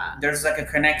there's like a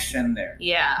connection there.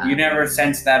 Yeah. You never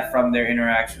sense that from their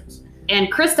interactions.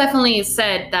 And Chris definitely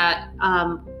said that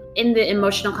in the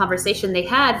emotional conversation they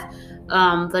had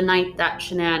the night that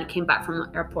Shanann came back from the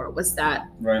airport was that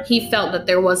he felt that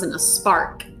there wasn't a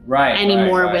spark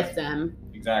anymore with them.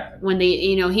 Exactly. When they,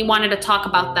 he wanted to talk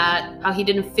about that, how he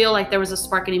didn't feel like there was a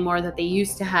spark anymore that they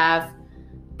used to have,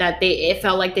 that it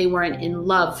felt like they weren't in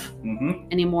love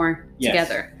anymore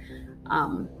together.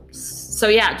 So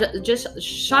yeah, just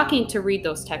shocking to read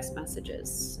those text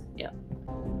messages. Yeah.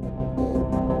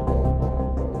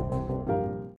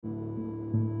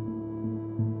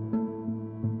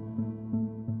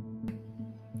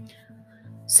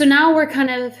 So now we're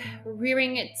kind of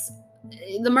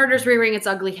the murder's rearing its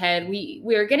ugly head.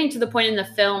 We are getting to the point in the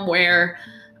film where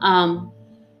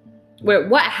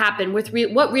what happened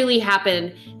what really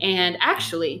happened, and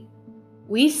actually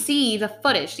we see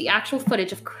the actual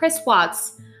footage of Chris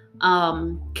Watts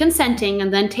consenting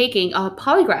and then taking a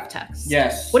polygraph test.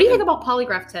 Yes. What do you think about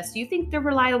polygraph tests? Do you think they're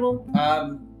reliable?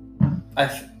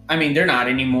 I mean, they're not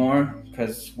anymore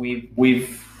because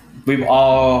we've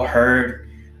all heard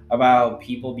about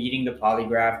people beating the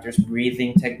polygraph. There's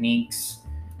breathing techniques.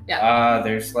 Yeah.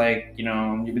 There's like,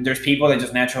 there's people that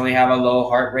just naturally have a low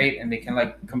heart rate and they can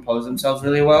like compose themselves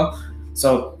really well.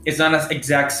 So it's not an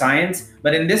exact science,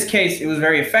 but in this case, it was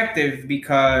very effective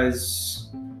because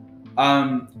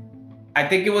I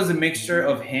think it was a mixture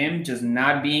of him just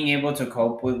not being able to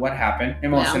cope with what happened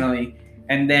emotionally,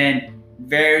 and then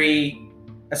very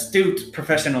astute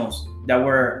professionals that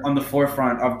were on the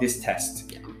forefront of this test.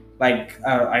 Like,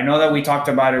 I know that we talked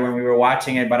about it when we were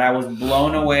watching it, but I was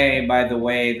blown away by the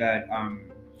way that,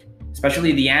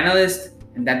 especially the analyst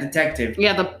and that detective.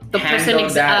 Yeah, the person,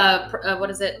 what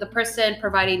is it? The person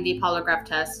providing the polygraph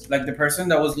test. Like the person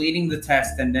that was leading the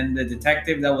test, and then the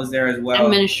detective that was there as well.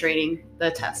 Administrating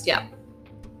the test, yeah.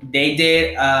 They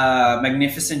did a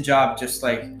magnificent job just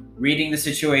like reading the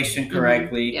situation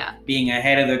correctly, being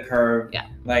ahead of the curve. Yeah.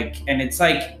 And it's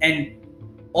like, and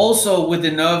also with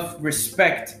enough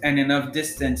respect and enough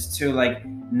distance to like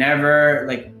never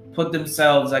like put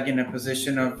themselves like in a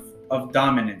position of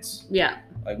dominance. Yeah.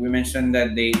 Like we mentioned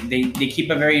that they keep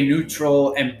a very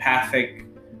neutral, empathic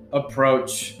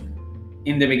approach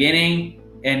in the beginning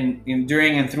and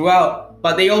during and throughout,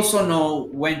 but they also know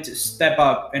when to step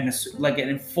up and like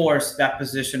enforce that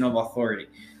position of authority.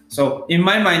 So in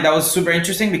my mind, that was super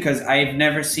interesting because I've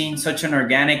never seen such an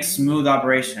organic, smooth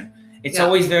operation. It's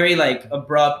always very like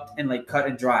abrupt and like cut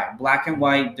and dry, black and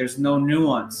white. There's no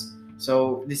nuance.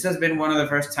 So this has been one of the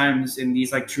first times in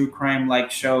these like true crime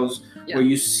like shows where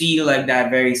you see like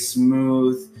that very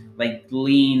smooth, like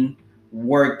lean,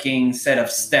 working set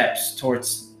of steps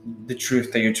towards the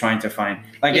truth that you're trying to find.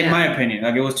 Like in my opinion,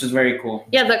 like it was just very cool.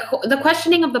 Yeah, the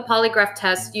questioning of the polygraph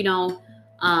test,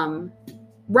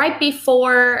 right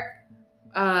before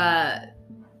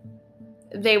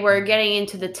they were getting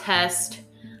into the test,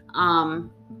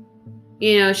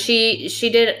 she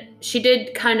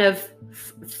did kind of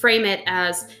frame it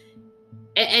as,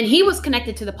 and he was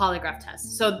connected to the polygraph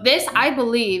test. So this, I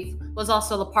believe, was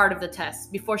also the part of the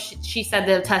test before she said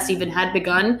the test even had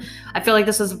begun. I feel like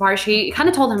this was the part she kind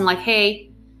of told him like,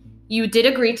 hey, you did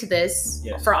agree to this.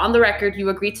 Yes. For on the record, you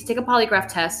agreed to take a polygraph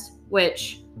test,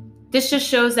 which this just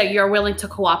shows that you're willing to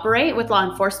cooperate with law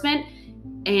enforcement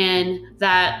and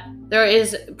that there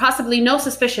is possibly no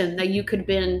suspicion that you could have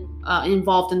been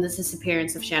involved in the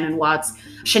disappearance of Shanann Watts.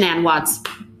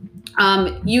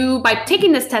 You, by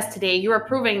taking this test today, you are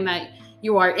proving that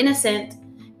you are innocent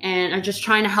and are just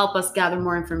trying to help us gather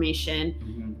more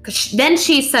information. Because then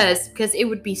she says, because it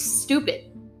would be stupid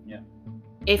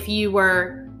if you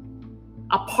were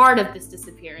a part of this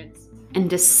disappearance and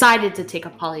decided to take a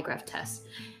polygraph test.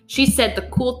 She said the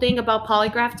cool thing about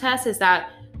polygraph tests is that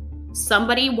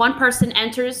one person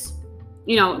enters,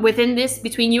 within this,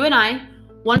 between you and I,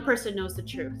 one person knows the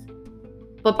truth.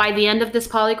 But by the end of this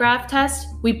polygraph test,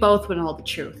 we both would know the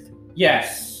truth.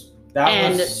 Yes.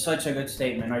 That was such a good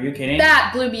statement. Are you kidding?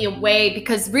 That blew me away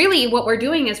because really what we're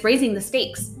doing is raising the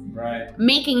stakes. Right.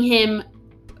 Making him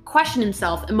question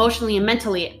himself emotionally and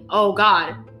mentally. Oh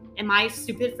God, am I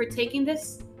stupid for taking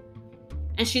this?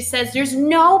 And she says, there's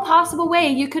no possible way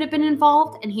you could have been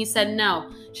involved. And he said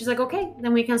no. She's like, okay,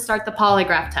 then we can start the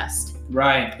polygraph test.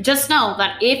 Right. Just know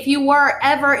that if you were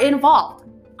ever involved,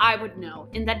 I would know.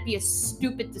 And that'd be a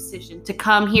stupid decision to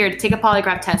come here to take a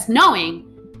polygraph test knowing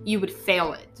you would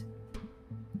fail it.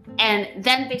 And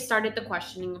then they started the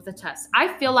questioning of the test.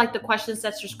 I feel like the questions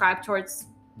that's described towards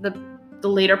the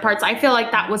later parts, I feel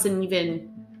like that wasn't even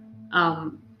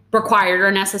required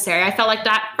or necessary. I felt like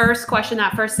that first question,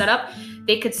 that first setup,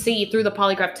 they could see through the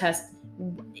polygraph test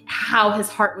how his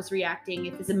heart was reacting,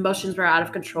 if his emotions were out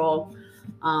of control.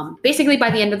 Basically,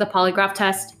 by the end of the polygraph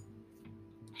test,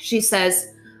 she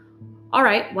says, all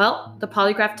right, well, the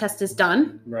polygraph test is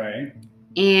done. Right.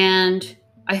 And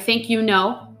I think you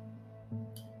know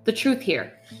the truth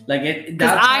here.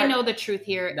 Because I know the truth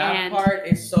here. That part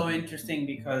is so interesting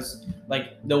because,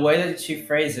 the way that she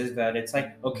phrases that, it's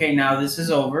like, okay, now this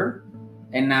is over,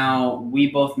 and now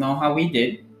we both know how we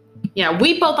did. Yeah,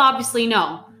 we both obviously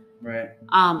know. Right.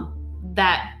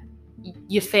 That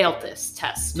you failed this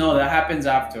test. No, that happens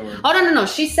afterwards. Oh, no.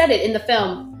 She said it in the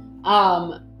film.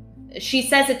 She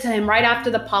says it to him right after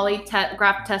the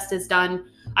polygraph test is done.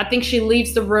 I think she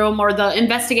leaves the room, or the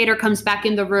investigator comes back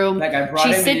in the room.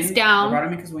 She sits down. I brought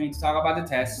him in because we need to talk about the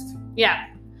test. Yeah.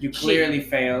 You clearly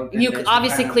failed. You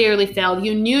obviously clearly failed.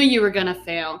 You knew you were going to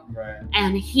fail. Right.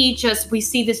 And we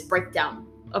see this breakdown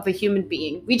of a human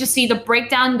being. We just see the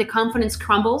breakdown, the confidence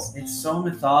crumbles. It's so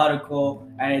methodical,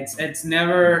 and it's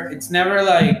never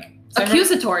like...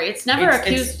 accusatory. It's never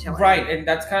accusatory. Right, and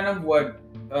that's kind of what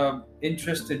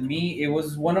interested me. It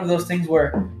was one of those things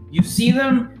where you see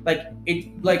them,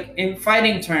 in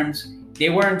fighting terms, they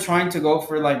weren't trying to go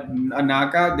for, a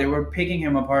knockout. They were picking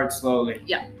him apart slowly.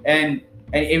 Yeah. And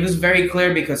it was very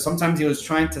clear because sometimes he was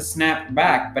trying to snap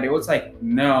back, but it was like,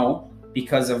 no,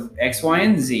 because of X, Y,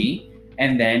 and Z.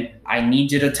 And then I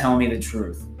need you to tell me the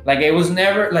truth. It was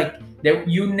never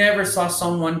you never saw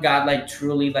someone got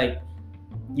truly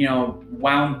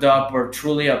wound up or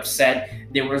truly upset.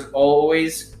 There was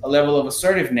always a level of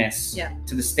assertiveness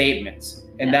to the statements.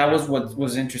 And that was what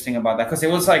was interesting about that. Because it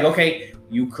was like, okay,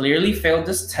 you clearly failed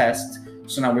this test.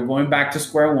 So now we're going back to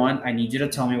square one. I need you to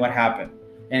tell me what happened.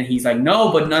 And he's like,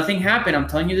 no, but nothing happened. I'm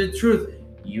telling you the truth.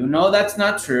 You know that's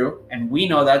not true. And we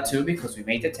know that too because we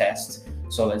made the test.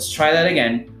 So let's try that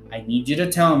again. I need you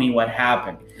to tell me what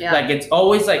happened. Yeah. It's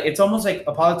almost like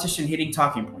a politician hitting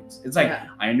talking points. It's like,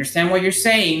 I understand what you're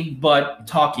saying, but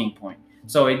talking point.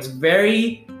 So it's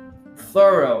very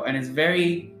thorough and it's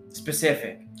very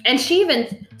specific. And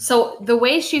so the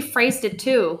way she phrased it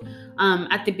too,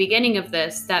 at the beginning of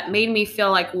this, that made me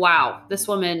feel like, wow, this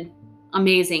woman,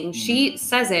 amazing. She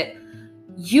says it,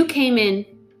 you came in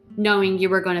knowing you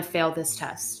were going to fail this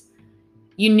test.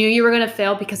 You knew you were going to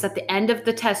fail because at the end of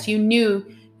the test, you knew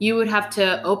you would have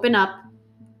to open up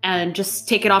and just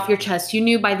take it off your chest. You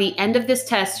knew by the end of this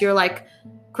test, you're like,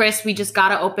 Chris, we just got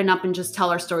to open up and just tell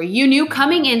our story. You knew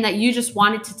coming in that you just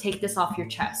wanted to take this off your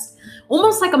chest.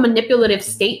 Almost like a manipulative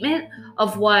statement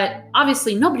of what,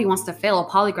 obviously, nobody wants to fail a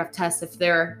polygraph test if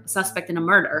they're a suspect in a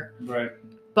murder. Right.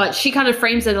 But she kind of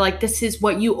frames it like, this is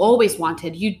what you always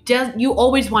wanted. You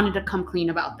always wanted to come clean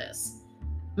about this.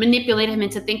 Manipulate him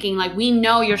into thinking we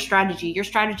know your strategy. Your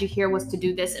strategy here was to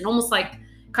do this, and almost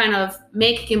kind of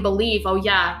make him believe, oh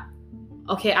yeah,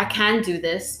 okay, I can do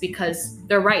this because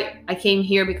they're right. I came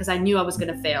here because I knew I was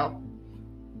going to fail.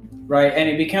 Right, and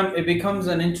it becomes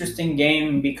an interesting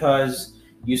game because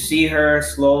you see her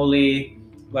slowly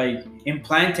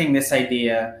implanting this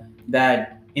idea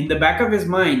that in the back of his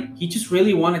mind, he just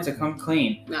really wanted to come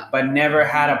clean, but never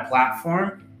had a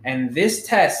platform. And this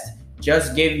test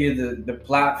just gave you the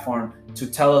platform to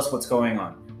tell us what's going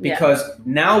on. Because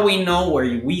now we know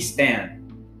where we stand,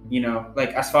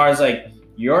 as far as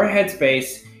your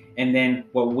headspace and then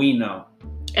what we know.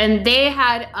 And they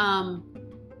had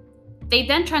they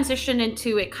then transitioned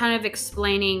into it kind of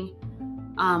explaining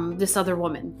this other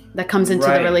woman that comes into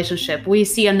the relationship. We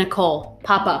see a Nicole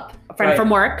pop up, a friend from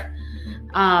work.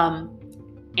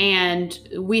 And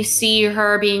we see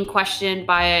her being questioned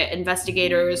by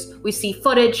investigators. We see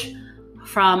footage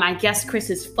from, I guess,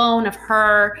 Chris's phone of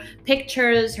her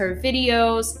pictures, her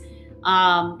videos,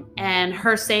 and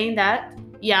her saying that,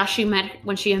 yeah,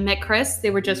 when she met Chris,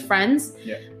 they were just friends.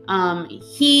 Yeah.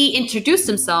 He introduced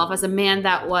himself as a man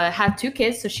that had 2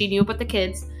 kids, so she knew about the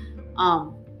kids.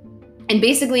 And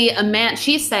basically,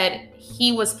 she said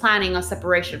he was planning a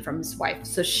separation from his wife.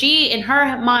 So she, in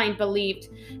her mind, believed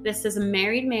this is a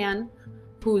married man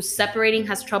who's separating,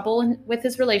 has trouble with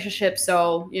his relationship.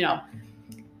 So,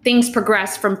 things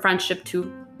progress from friendship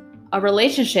to a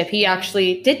relationship. He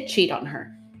actually did cheat on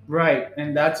her. Right.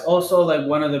 And that's also like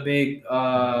one of the big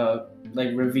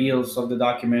reveals of the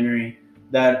documentary,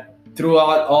 that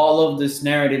throughout all of this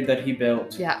narrative that he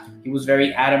built, he was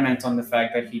very adamant on the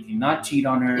fact that he did not cheat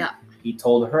on her. Yeah. He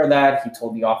told her that, he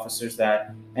told the officers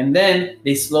that, and then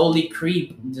they slowly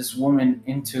creep this woman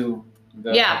into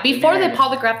before the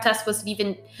polygraph test was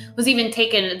even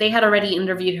taken, they had already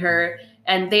interviewed her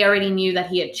and they already knew that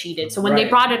he had cheated. So when they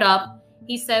brought it up,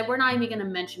 he said, we're not even going to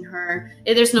mention her.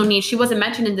 There's no need. She wasn't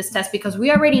mentioned in this test because we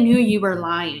already knew you were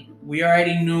lying. We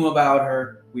already knew about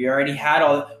her. We already had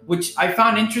which I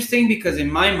found interesting because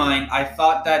in my mind, I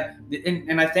thought that,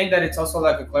 and I think that it's also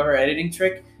like a clever editing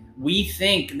trick. We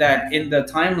think that in the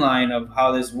timeline of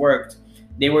how this worked,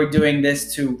 they were doing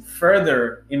this to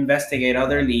further investigate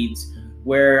other leads,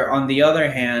 where on the other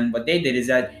hand, what they did is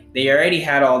that they already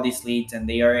had all these leads and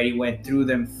they already went through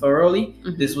them thoroughly.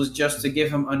 Mm-hmm. This was just to give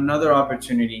him another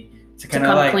opportunity to kind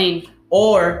of clean,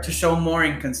 or to show more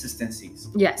inconsistencies.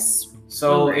 Yes.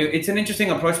 So it's an interesting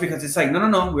approach because it's like,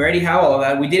 no, we already have all of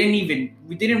that. We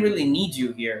didn't really need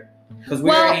you here. Because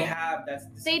we already have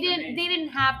they didn't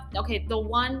have the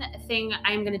one thing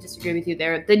I'm going to disagree with you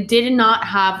there. They did not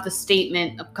have the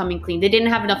statement of coming clean. They didn't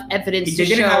have enough evidence to show.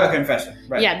 They didn't have a confession.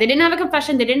 Right. Yeah, they didn't have a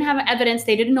confession. They didn't have evidence.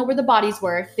 They didn't know where the bodies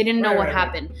were. They didn't know what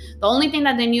happened. The only thing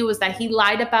that they knew was that he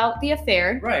lied about the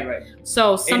affair. Right.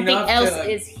 So something else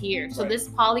is here. So this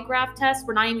polygraph test,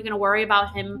 we're not even going to worry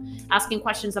about him asking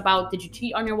questions about did you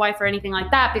cheat on your wife or anything like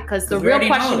that, because the real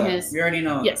question is, we already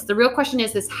know. Yes, the real question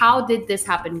is how did this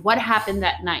happen? What happened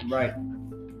that night? Right.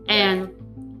 And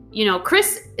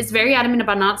Chris is very adamant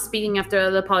about not speaking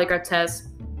after the polygraph test.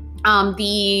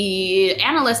 The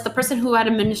analyst, the person who had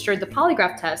administered the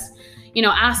polygraph test,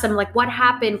 asked him, like, what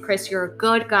happened, Chris? You're a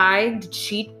good guy. Did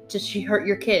she hurt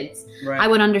your kids? Right. I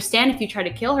would understand if you tried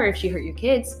to kill her if she hurt your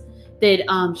kids. Did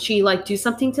she do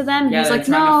something to them? And he was like,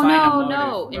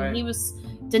 no. Right. And he was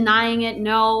denying it.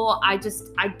 No,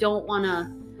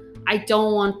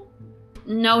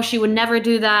 no, she would never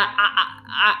do that.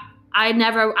 I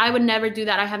would never do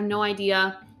that. I have no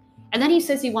idea. And then he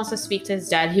says he wants to speak to his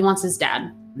dad. He wants his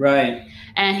dad. Right.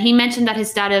 And he mentioned that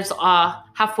his dad is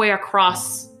halfway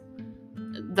across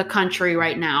the country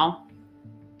right now.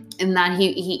 And that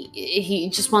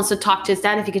he just wants to talk to his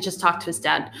dad, if he could just talk to his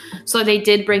dad. So they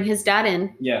did bring his dad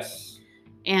in. Yes.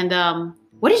 And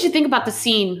what did you think about the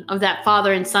scene of that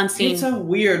father and son scene? It's a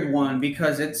weird one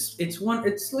because it's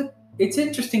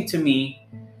interesting to me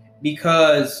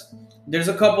because there's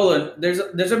a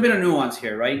bit of nuance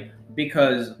here, right?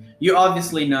 Because you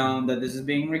obviously know that this is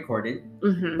being recorded,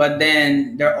 mm-hmm. but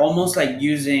then they're almost like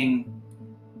using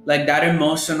like that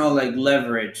emotional like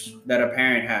leverage that a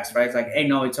parent has, right? It's like, hey,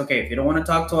 no, it's okay. If you don't want to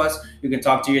talk to us, you can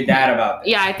talk to your dad about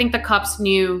this. Yeah, I think the cops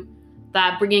knew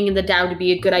that bringing in the dad would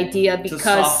be a good idea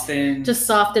because to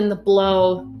soften the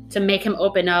blow, to make him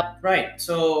open up. Right.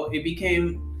 So it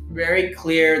became very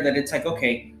clear that it's like,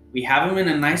 okay, we have him in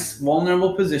a nice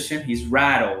vulnerable position. He's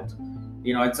rattled.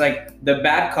 It's like the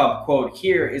bad cop quote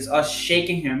here is us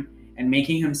shaking him and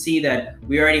making him see that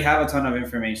we already have a ton of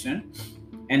information.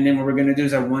 And then what we're going to do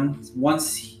is that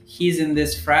once he's in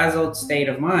this frazzled state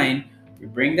of mind, we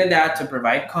bring the dad to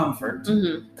provide comfort.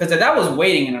 Because the dad was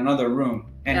waiting in another room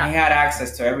and he had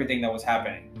access to everything that was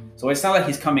happening. So it's not like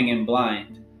he's coming in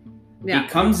blind. Yeah. He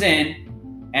comes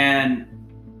in and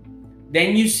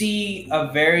then you see a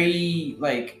very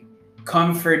like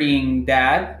comforting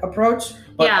dad approach,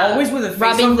 but always with a face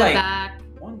rubbing of the like back.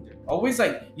 Wonder. Always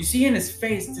like you see in his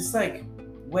face just like,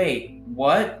 wait,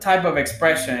 what type of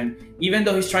expression? Even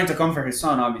though he's trying to comfort his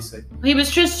son, obviously. He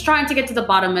was just trying to get to the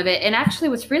bottom of it. And actually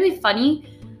what's really funny,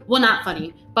 well, not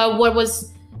funny, but what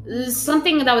was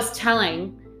something that was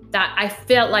telling that I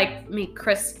felt like made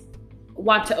Chris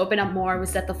want to open up more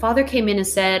was that the father came in and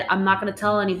said, I'm not going to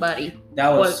tell anybody. That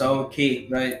was so key,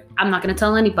 right? I'm not going to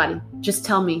tell anybody. Just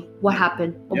tell me what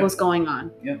happened, what was going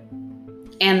on. Yep.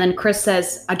 And then Chris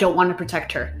says, I don't want to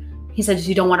protect her. He says,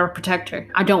 you don't want to protect her.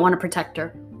 I don't want to protect her.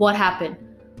 What happened?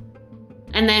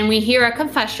 And then we hear a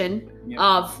confession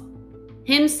of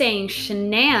him saying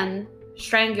Shanann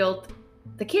strangled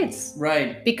the kids.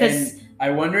 Right. Because and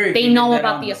I wonder if they know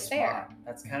about the affair. Spot.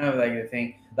 That's kind of like the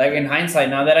thing. Like in hindsight,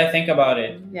 now that I think about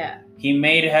it, he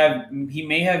may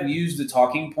have used the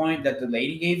talking point that the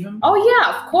lady gave him. Oh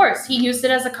yeah, of course. He used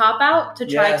it as a cop out to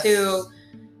try to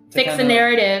fix the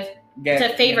narrative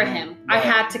to favor him. Right. I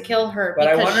had to kill her. But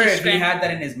I wonder if he had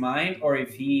that in his mind or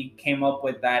if he came up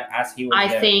with that as he was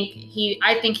there.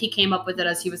 I think he came up with it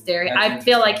as he was there. I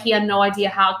feel like he had no idea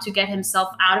how to get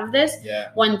himself out of this.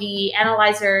 Yeah. When the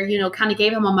analyzer, kind of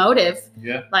gave him a motive.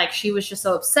 Yeah. Like she was just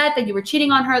so upset that you were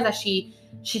cheating on her, that she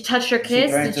touched her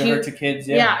kids. She hurt her kids.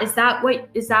 Yeah. Is that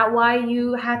why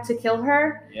you had to kill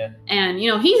her? Yeah. And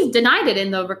he's denied it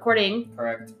in the recording.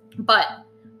 Correct. But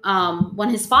when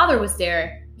his father was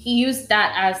there, he used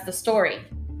that as the story,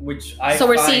 so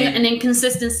we're seeing an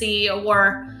inconsistency,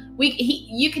 or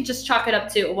you could just chalk it up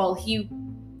to, well, he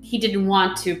didn't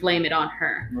want to blame it on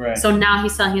her, right? So now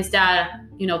he's telling his dad,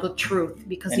 the truth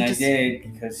because I did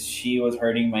it because she was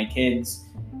hurting my kids,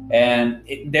 and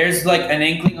there's like an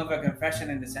inkling of a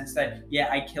confession in the sense that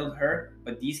I killed her,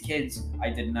 but these kids I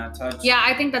did not touch. Yeah,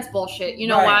 I think that's bullshit. You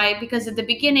know why? Because at the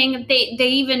beginning they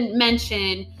even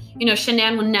mention,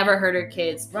 Shanann would never hurt her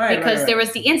kids because there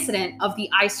was the incident of the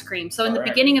ice cream. So in the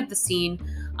beginning of the scene,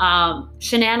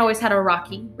 Shanann always had a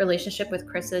rocky relationship with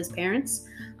Chris's parents,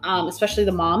 especially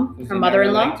the mom, her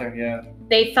mother-in-law.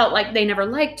 They felt like they never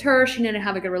liked her. She didn't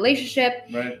have a good relationship.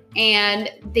 Right. And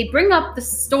they bring up the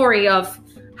story of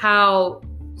how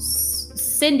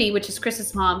Cindy, which is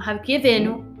Chris's mom, had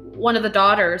given one of the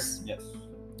daughters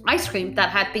ice cream that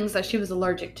had things that she was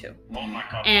allergic to. Oh my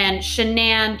God. And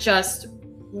Shanann just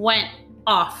went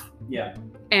off. Yeah.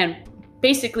 And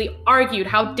basically argued,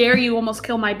 how dare you almost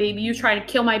kill my baby? You try to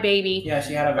kill my baby. Yeah,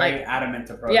 she had a very adamant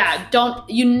approach.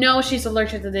 Yeah, she's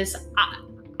allergic to this.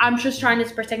 I'm just trying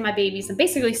to protect my babies. And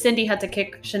basically Cindy had to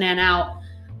kick Shanann out.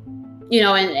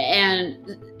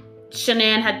 And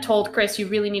Shanann had told Chris, you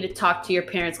really need to talk to your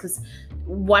parents because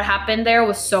what happened there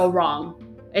was so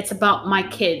wrong. It's about my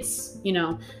kids,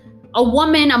 A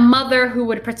woman, a mother who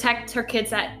would protect her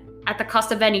kids at the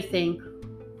cost of anything,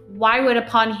 why would,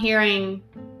 upon hearing,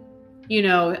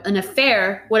 an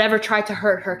affair, would ever try to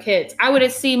hurt her kids? I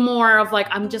would see more of like,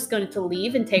 I'm just going to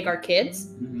leave and take our kids,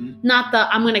 not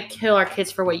the I'm going to kill our kids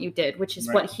for what you did, which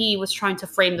is what he was trying to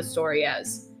frame the story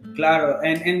as. Claro.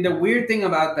 And the weird thing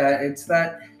about that, it's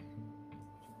that,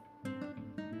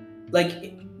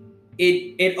 like,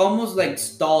 it almost like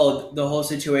stalled the whole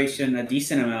situation a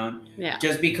decent amount. Yeah.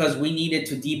 Just because we needed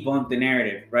to debunk the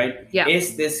narrative, right? Yeah.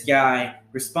 Is this guy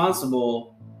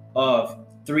responsible of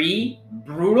 3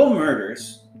 brutal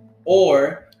murders,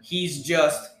 or he's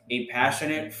just a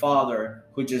passionate father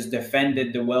who just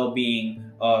defended the well-being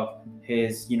of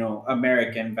his,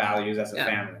 American values as a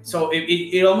family? So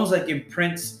it almost like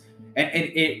imprints. And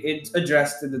it's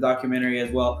addressed in the documentary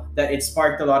as well, that it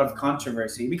sparked a lot of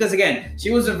controversy. Because, again,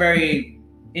 she was a very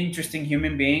interesting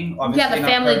human being. Obviously the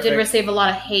family did receive a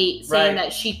lot of hate, saying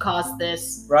that she caused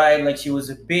this. Right, like she was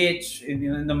a bitch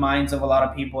in the minds of a lot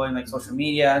of people in, like, social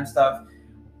media and stuff.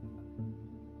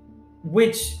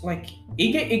 Which, like,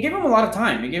 it gave him a lot of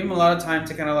time. It gave him a lot of time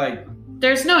to kind of, like...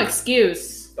 There's no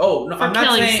excuse for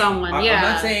killing someone. I'm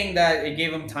not saying that it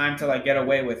gave him time to, like, get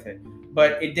away with it.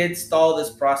 But it did stall this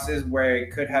process where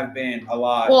it could have been a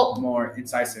lot more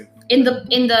incisive. In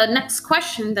the next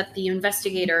question that the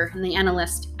investigator and the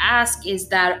analyst ask is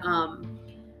that,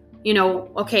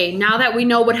 okay, now that we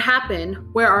know what happened,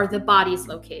 where are the bodies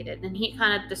located? And he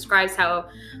kind of describes how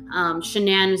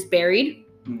Shanann is buried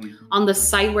on the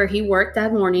site where he worked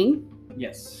that morning.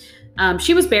 Yes.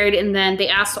 She was buried, and then they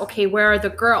asked, okay, where are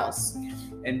the girls?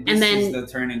 And this is the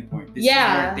turning point. This is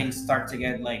where things start to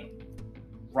get, like,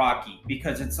 rocky,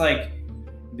 because it's like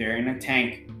they're in a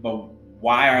tank, but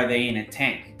why are they in a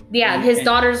tank? His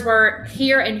daughters were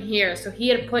here and here, so he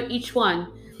had put each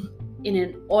one in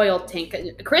an oil tank.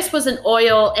 Chris was an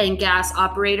oil and gas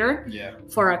operator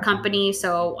for a company,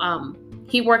 so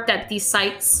he worked at these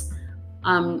sites,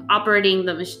 operating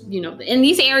and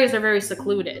these areas are very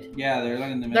secluded.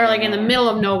 They're like in the middle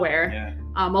of nowhere.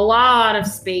 A lot of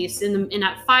space, and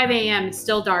at 5 a.m. it's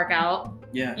still dark out.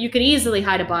 Yeah. You could easily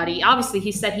hide a body. Obviously,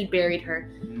 he said he buried her.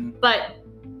 But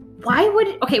why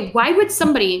would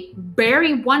somebody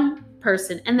bury one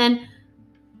person and then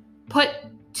put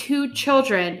 2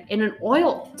 children in an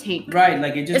oil tank. Right,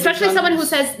 like it just especially someone who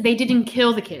says they didn't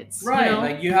kill the kids. Right, you know?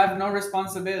 like you have no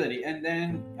responsibility. And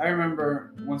then I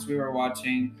remember once we were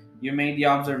watching, you made the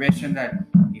observation that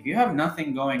if you have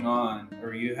nothing going on,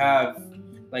 or you have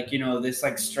like, you know, this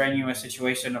like strenuous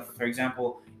situation of, for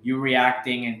example, you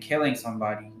reacting and killing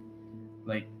somebody,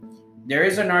 like there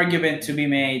is an argument to be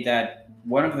made that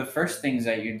one of the first things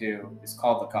that you do is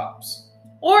call the cops.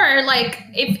 Or like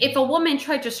if a woman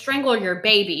tried to strangle your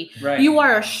baby, Right. you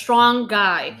are a strong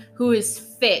guy who is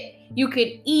fit. You could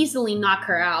easily knock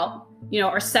her out, you know,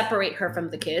 or separate her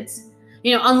from the kids.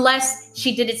 You know, unless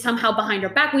she did it somehow behind her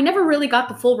back. We never really got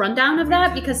the full rundown of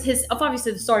that because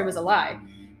obviously the story was a lie.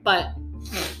 But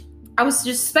I was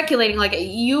just speculating, like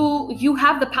you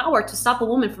have the power to stop a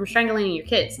woman from strangling your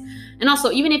kids. And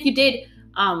also, even if you did,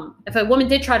 if a woman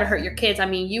did try to hurt your kids, I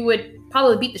mean, you would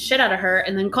probably beat the shit out of her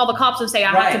and then call the cops and say,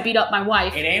 I had to beat up my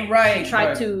wife. It ain't right.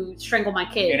 Tried to strangle my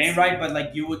kids. It ain't right, but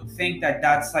like you would think that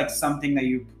that's like something that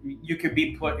you could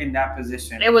be put in that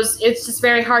position. It's just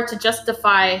very hard to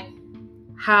justify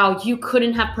how you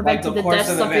couldn't have prevented the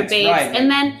deaths of your babies. Right. And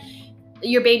then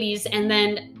your babies, and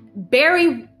then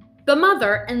bury the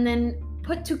mother, and then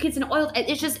put 2 kids in oil.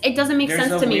 It doesn't make sense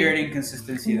to me. There's a weird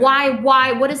inconsistency there.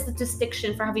 Why? What is the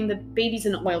distinction for having the babies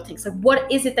in oil tanks? Like,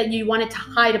 what is it that you wanted to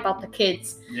hide about the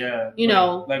kids? Yeah. You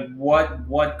know, like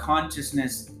what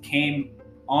consciousness came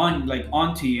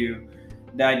onto you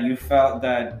that you felt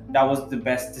that was the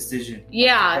best decision?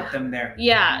 Yeah. To put them there.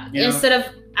 Yeah. Instead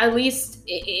of, at least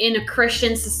in a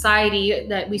Christian society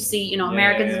that we see, you know,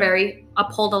 Americans very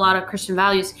uphold a lot of Christian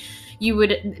values. You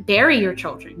would bury your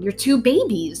children, your 2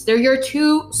 babies. They're your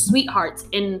 2 sweethearts.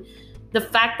 And the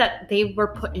fact that they were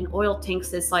put in oil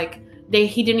tanks is like,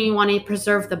 he didn't even want to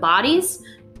preserve the bodies,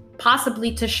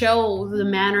 possibly to show the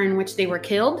manner in which they were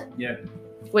killed. Yeah.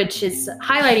 Which is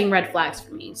highlighting red flags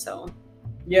for me, so.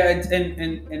 Yeah,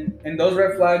 and those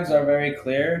red flags are very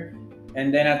clear.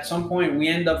 And then at some point we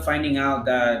end up finding out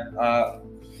that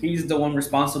he's the one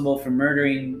responsible for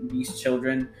murdering these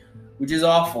children, which is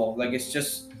awful. Like, it's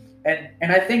just...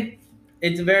 And I think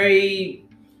it's very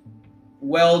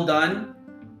well done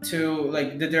to,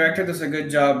 like, the director does a good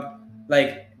job,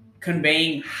 like,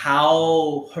 conveying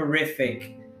how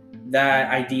horrific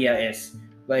that idea is.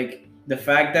 Like, the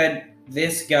fact that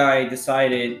this guy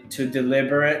decided to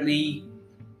deliberately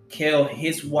kill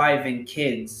his wife and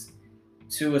kids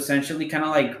to essentially kind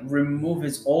of like remove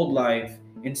his old life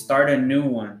and start a new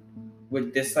one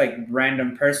with this like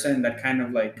random person that kind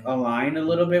of like align a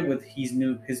little bit with his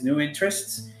new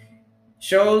interests,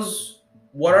 shows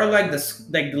what are like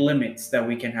the limits that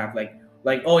we can have.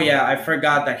 Like, oh yeah, I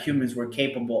forgot that humans were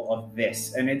capable of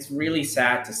this. And it's really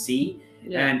sad to see.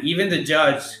 Yeah. And even the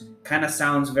judge kind of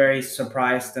sounds very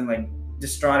surprised and like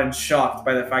distraught and shocked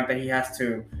by the fact that he has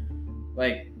to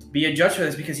like be a judge for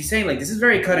this, because he's saying like, this is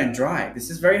very cut and dry. This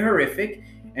is very horrific.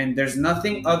 And there's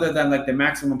nothing other than like the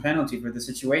maximum penalty for the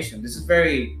situation. This is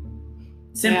very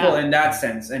simple in that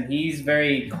sense, and he's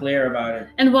very clear about it.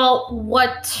 And well,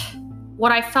 what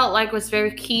I felt like was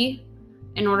very key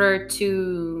in order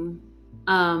to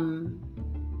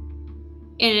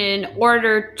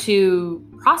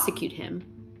prosecute him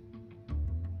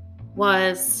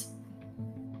was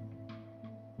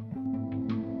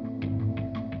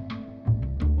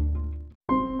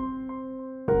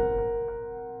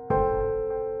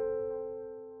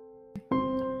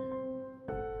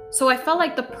So I felt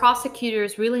like the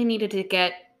prosecutors really needed to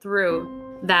get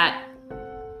through that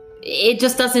it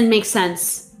just doesn't make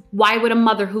sense. Why would a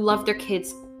mother who loved their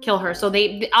kids kill her? So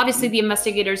they obviously, the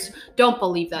investigators don't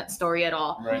believe that story at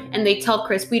all. Right. And they tell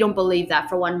Chris, we don't believe that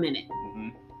for 1 minute. Mm-hmm.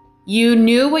 You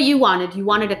knew what you wanted. You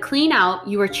wanted to clean out.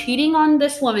 You were cheating on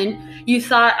this woman. You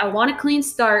thought, I want a clean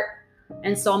start,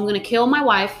 and so I'm going to kill my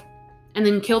wife and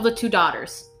then kill the 2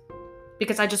 daughters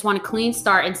because I just want a clean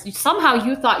start. And somehow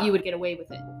you thought you would get away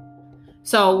with it.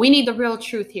 So we need the real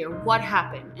truth here. What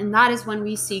happened? And that is when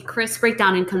we see Chris break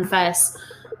down and confess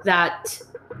that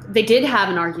they did have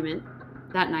an argument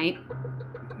that night.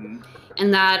 Mm-hmm.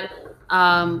 And that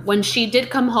when she did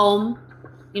come home,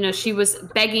 you know, she was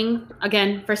begging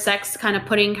again for sex, kind of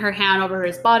putting her hand over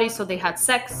his body. So they had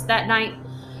sex that night.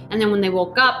 And then when they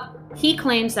woke up, he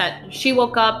claims that she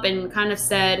woke up and kind of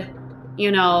said, you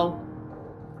know,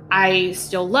 I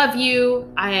still love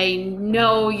you. I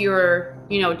know you're,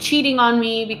 you know, cheating on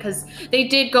me, because they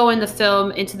did go in the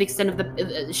film into the extent of the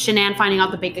Shanann finding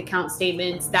out the bank account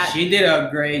statements that she did a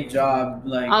great job,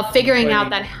 like figuring out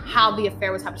that how the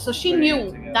affair was happening. So she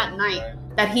knew that night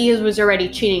that he was already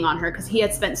cheating on her, because he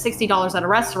had spent $60 at a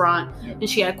restaurant. Yep. And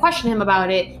she had questioned him about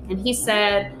it, and he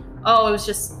said, oh, it was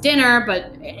just dinner,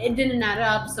 but it didn't add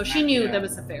up. So she knew that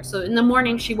was affair. So in the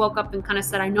morning, she woke up and kind of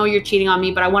said, I know you're cheating on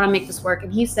me, but I want to make this work.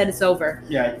 And he said it's over.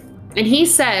 Yeah. And he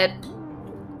said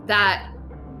that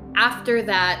after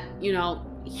that, you know,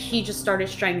 he just started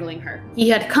strangling her. He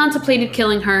had contemplated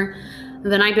killing her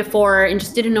the night before and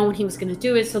just didn't know when he was going to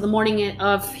do it. So the morning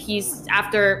of,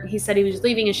 after he said he was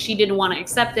leaving and she didn't want to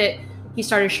accept it, he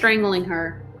started strangling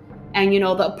her. And, you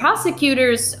know, the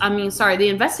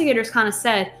investigators kind of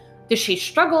said, did she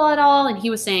struggle at all? And he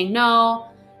was saying no.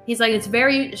 He's like, it's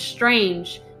very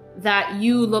strange that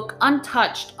you look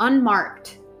untouched,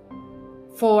 unmarked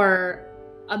for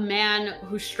a man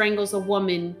who strangles a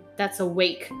woman that's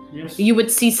awake. Yes. You would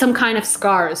see some kind of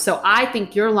scars. So I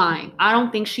think you're lying. I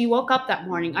don't think she woke up that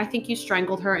morning. I think you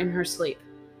strangled her in her sleep.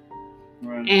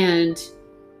 Right. And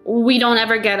we don't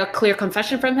ever get a clear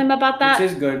confession from him about that.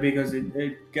 Which is good because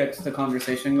it gets the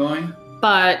conversation going.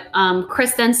 But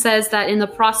Chris then says that in the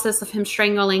process of him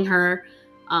strangling her,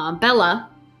 Bella,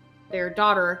 their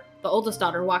daughter, the oldest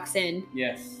daughter, walks in.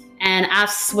 Yes. And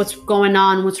asks what's going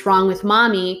on, what's wrong with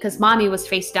mommy, because mommy was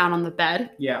face down on the bed.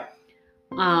 Yeah.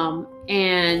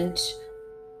 And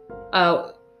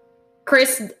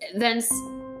Chris then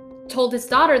told his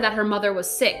daughter that her mother was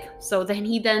sick. So then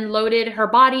he loaded her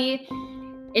body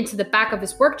into the back of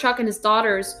his work truck and his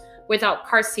daughter's without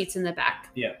car seats in the back.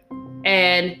 Yeah.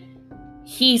 And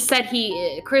he said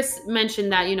Chris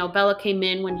mentioned that, you know, Bella came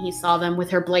in when he saw them with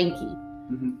her blankie.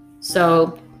 Mm-hmm.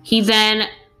 So he then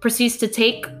proceeds to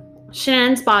take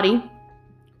Shanann's body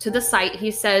to the site.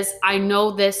 He says, I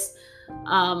know this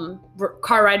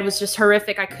car ride was just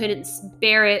horrific. I couldn't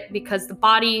bear it because the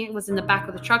body was in the back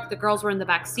of the truck. The girls were in the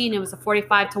back seat. And it was a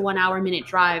 45 to 1 hour minute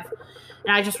drive.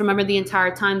 And I just remember the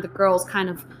entire time the girls kind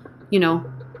of, you know,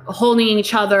 holding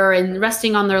each other and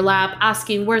resting on their lap,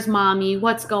 asking, where's mommy?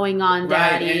 What's going on,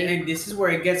 daddy? Right. And this is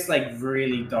where it gets like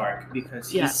really dark because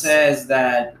he Yes. says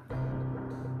that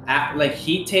like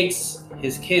he takes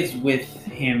his kids with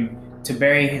him to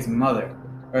bury his mother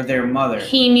or their mother.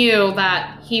 He knew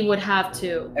that he would have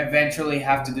to eventually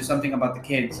have to do something about the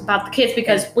kids.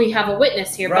 Because we have a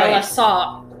witness here. Right. Bella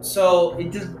saw. So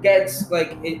it just gets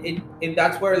like it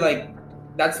that's where like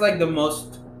that's like the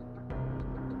most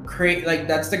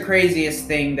that's the craziest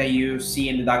thing that you see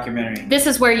in the documentary. This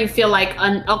is where you feel like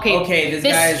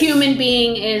this human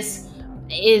being is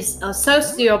a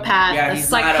sociopath, a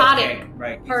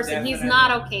psychotic person. He's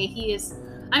not okay. He is,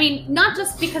 I mean, not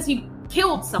just because he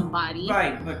killed somebody.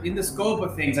 Right, but in the scope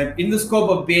of things, like in the scope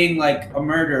of being like a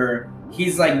murderer,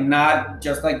 he's like not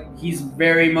just like, he's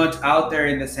very much out there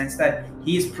in the sense that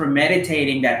he's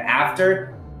premeditating that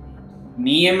after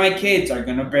me and my kids are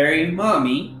gonna bury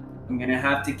mommy, I'm gonna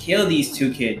have to kill these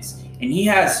two kids. And he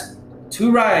has 2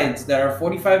 rides that are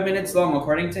 45 minutes long,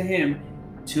 according to him,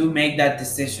 to make that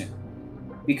decision.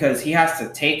 Because he has to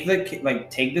take them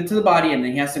to the body, and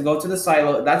then he has to go to the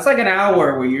silo. That's like an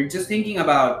hour where you're just thinking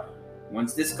about,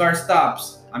 once this car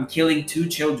stops, I'm killing 2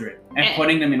 children and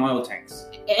putting them in oil tanks.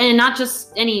 And not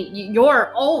just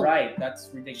your own that's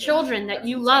ridiculous. Children that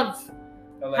you love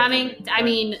having. I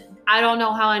mean, I don't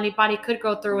know how anybody could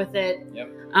go through with it. Yep.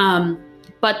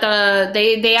 But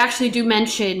they actually do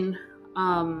mention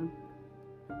in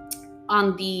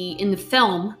the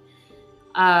film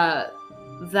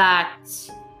that,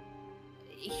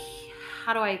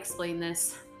 how do I explain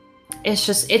this? It's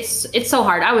just it's so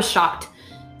hard. I was shocked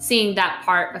seeing that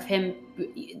part of him,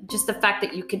 just the fact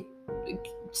that you could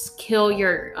just kill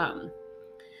your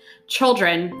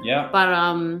children. Yeah. But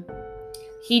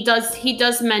he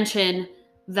does mention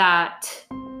that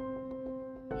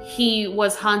he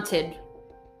was haunted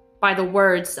by the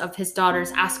words of his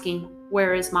daughters asking,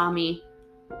 where is mommy?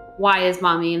 Why is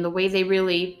mommy? And the way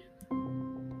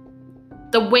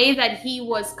that he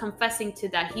was confessing to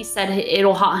that, he said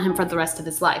it'll haunt him for the rest of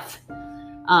his life.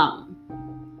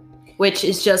 Which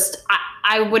is just,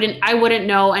 I wouldn't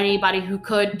know anybody who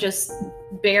could just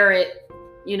bear it,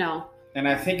 you know. And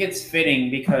I think it's fitting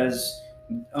because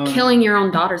killing your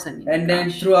own daughters. I mean, and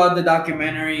then throughout the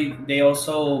documentary, they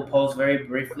also pose very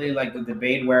briefly like the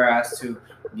debate whereas to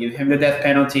give him the death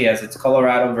penalty, as it's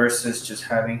Colorado, versus just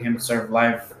having him serve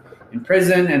life in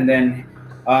prison. And then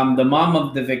the mom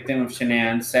of the victim of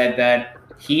Shanann said that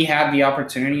he had the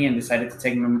opportunity and decided to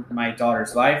take my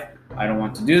daughter's life. I don't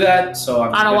want to do that, so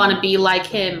I don't want to be like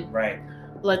him. Right.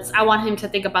 I want him to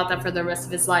think about that for the rest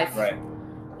of his life. Right.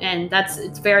 And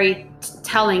it's very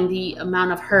telling the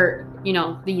amount of hurt, you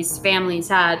know, these families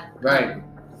had. Right.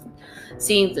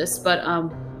 Seeing this,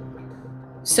 but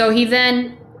so he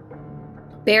then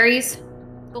buries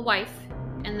the wife,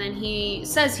 and then he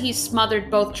says he smothered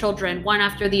both children, one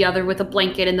after the other, with a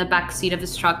blanket in the back seat of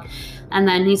his truck. And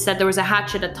then he said there was a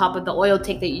hatchet at the top of the oil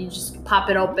tank that you just pop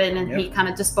it open, and he kind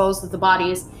of disposed of the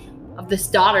bodies of his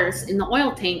daughters in the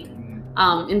oil tank.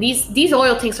 And these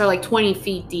oil tanks are like 20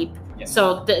 feet deep. Yeah.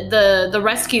 So the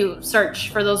rescue search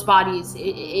for those bodies,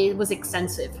 it was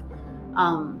extensive.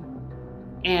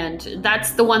 And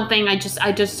that's the one thing I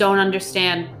just don't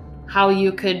understand, how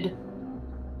you could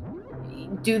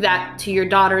do that to your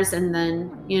daughters and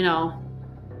then, you know,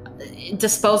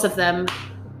 dispose of them.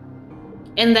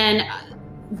 And then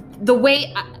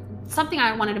something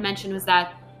I wanted to mention was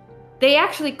that they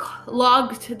actually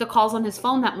logged the calls on his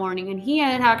phone that morning, and he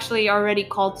had actually already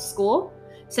called school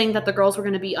saying that the girls were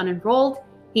going to be unenrolled.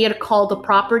 He had called a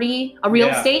property, a real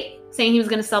estate, saying he was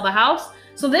going to sell the house.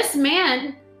 So this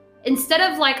man, instead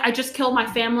of like, I just killed my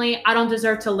family, I don't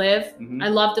deserve to live, I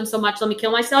loved him so much, let me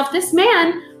kill myself, this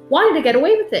man wanted to get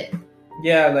away with it.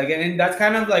 Yeah, like, and that's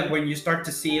kind of like when you start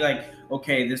to see like,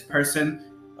 okay, this person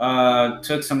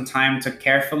took some time to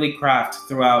carefully craft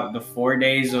throughout the 4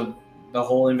 days of the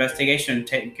whole investigation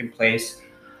taking place.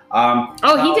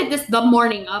 He did this the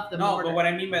morning of the murder. But what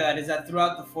I mean by that is that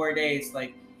throughout the 4 days,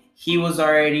 like, he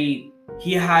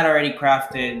had already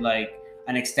crafted like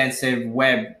an extensive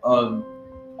web of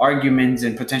arguments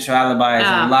and potential alibis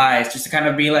and lies, just to kind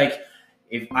of be like,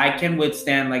 if I can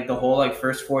withstand like the whole like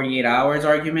first 48 hours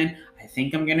argument, I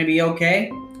think I'm gonna be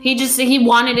okay. He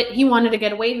wanted to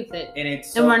get away with it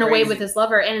and run away with his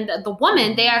lover. And the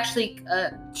woman, they actually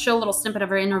show a little snippet of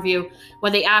her interview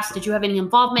where they asked, did you have any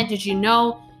involvement, did you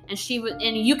know? And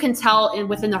and you can tell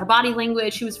within her body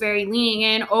language, she was very leaning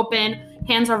in, open,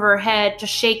 hands over her head,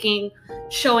 just shaking,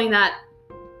 showing that.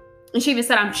 And she even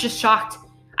said, I'm just shocked.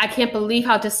 I can't believe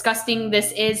how disgusting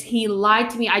this is. He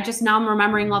lied to me. Now I'm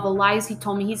remembering all the lies he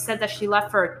told me. He said that she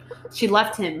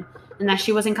left him and that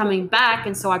she wasn't coming back.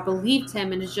 And so I believed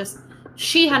him. And it's just,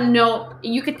 and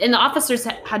the officers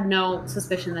had no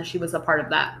suspicion that she was a part of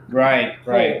that. Right.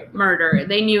 Murder.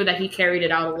 They knew that he carried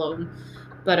it out alone.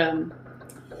 But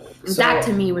that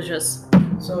to me was just.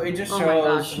 So it just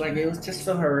shows, like, it was just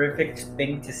a horrific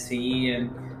thing to see. And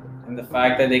the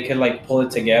fact that they could like pull it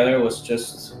together was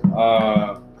just,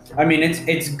 I mean,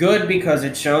 it's good because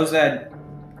it shows that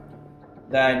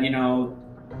you know,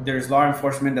 there's law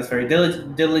enforcement that's very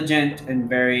diligent and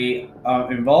very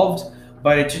involved,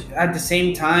 but at the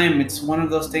same time, it's one of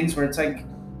those things where it's like,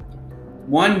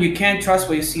 one, you can't trust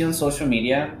what you see on social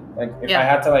media. Like, if I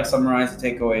had to like summarize the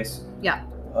takeaways,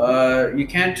 you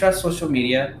can't trust social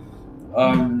media.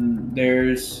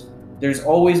 There's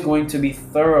always going to be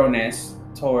thoroughness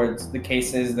towards the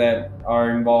cases that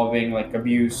are involving like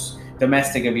abuse,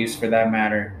 domestic abuse for that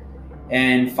matter.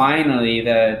 And finally,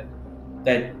 I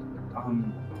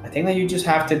think that you just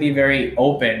have to be very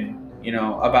open, you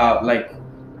know, about like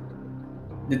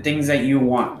the things that you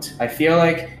want. I feel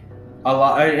like a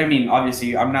lot, I mean,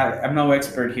 obviously I'm no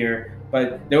expert here,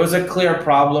 but there was a clear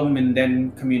problem in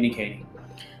them communicating.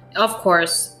 Of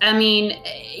course. I mean,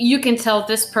 you can tell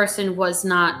this person was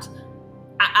not,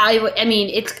 I mean,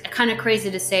 it's kind of crazy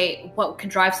to say what could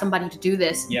drive somebody to do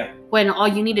this. Yeah. When all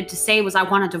you needed to say was, I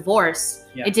want a divorce.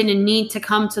 Yeah. It didn't need to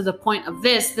come to the point of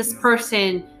this. This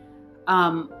person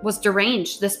was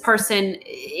deranged. This person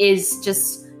is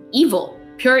just evil,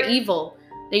 pure evil.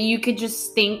 That you could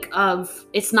just think of,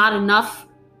 it's not enough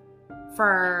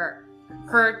for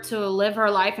her to live her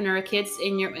life and her kids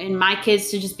and my kids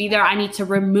to just be there. I need to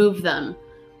remove them.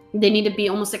 They need to be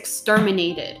almost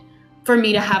exterminated for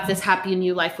me to have this happy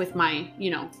new life with my,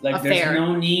 you know, like, affair. There's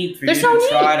no need for you to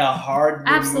try to hard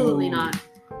absolutely not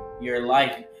your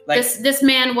life. Like, this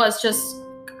man was just,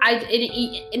 and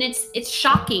it's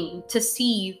shocking to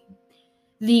see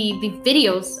the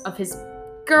videos of his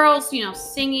girls, you know,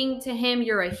 singing to him,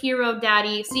 "You're a hero,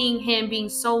 Daddy," seeing him being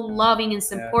so loving and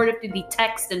supportive through the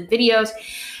text and videos,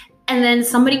 and then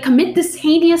somebody commit this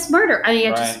heinous murder. I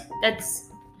mean,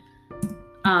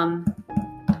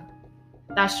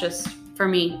 that's just, for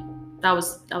me, that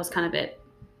was kind of it.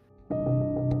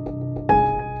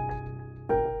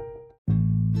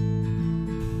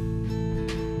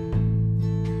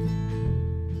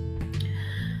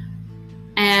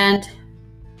 And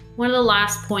one of the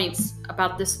last points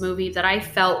about this movie that I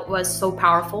felt was so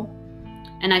powerful,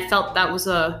 and I felt that was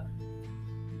a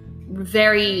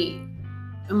very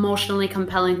emotionally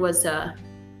compelling, was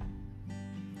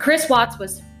Chris Watts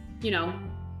was, you know,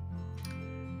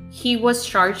 he was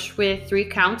charged with 3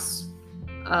 counts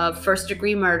of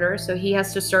first-degree murder, so he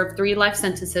has to serve 3 life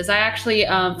sentences. I actually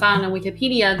found on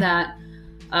Wikipedia that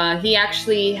he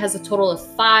actually has a total of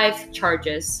 5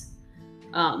 charges.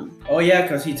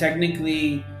 Because he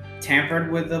technically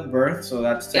tampered with the birth, so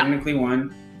that's technically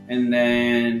 1. And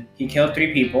then he killed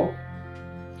 3 people.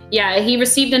 Yeah, he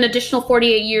received an additional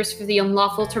 48 years for the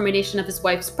unlawful termination of his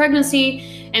wife's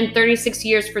pregnancy and 36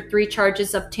 years for 3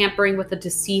 charges of tampering with a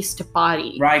deceased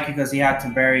body. Right, because he had to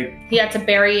bury. He had to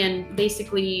bury, and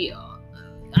basically,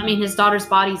 I mean, his daughter's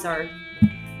bodies are.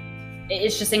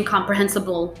 It's just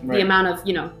incomprehensible the amount of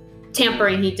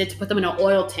tampering he did to put them in an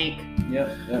oil tank.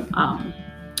 Yep.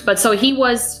 But so he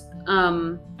was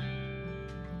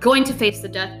going to face the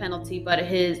death penalty, but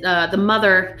the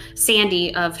mother,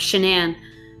 Sandy of Shanann,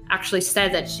 actually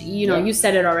said that you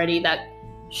said it already, that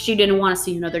she didn't want to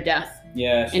see another death.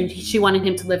 Yeah. And she wanted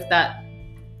him to live that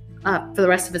for the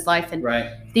rest of his life. And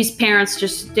these parents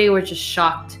they were just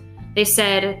shocked. They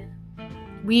said,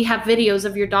 "We have videos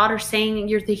of your daughter saying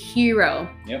you're the hero.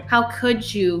 Yep. How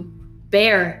could you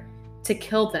bear to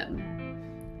kill them?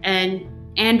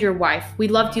 And your wife. We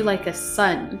loved you like a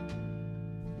son.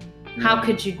 How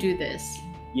could you do this?"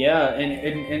 Yeah,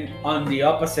 and on the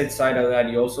opposite side of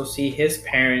that, you also see his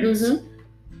parents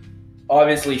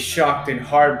obviously shocked and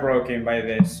heartbroken by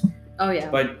this. Oh yeah.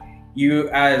 But you,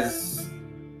 as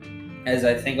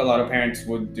I think a lot of parents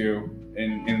would do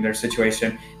in their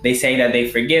situation, they say that they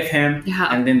forgive him,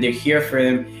 and then they're here for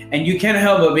him, and you can't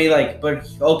help but be like, but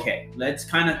okay, let's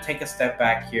kind of take a step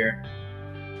back here.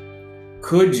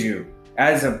 Could you,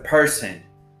 as a person,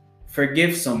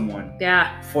 forgive someone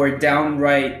for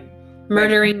downright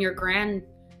murdering your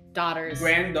granddaughters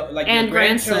and your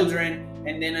grandchildren,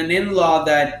 and then an in-law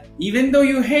that, even though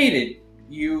you hated,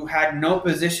 you had no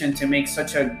position to make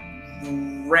such a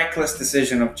reckless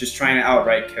decision of just trying to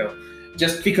outright kill,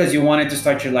 just because you wanted to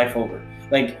start your life over?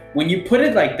 Like, when you put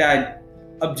it like that,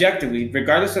 objectively,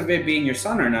 regardless of it being your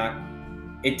son or not,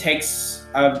 it takes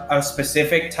a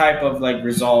specific type of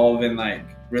resolve and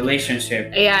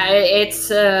relationship. Yeah, it's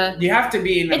you have to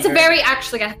be in it's a very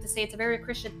actually I have to say it's a very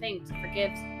Christian thing to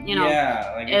forgive,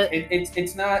 Yeah,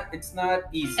 it's not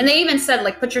easy. And they even said,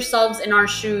 put yourselves in our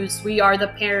shoes. We are the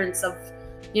parents of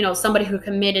somebody who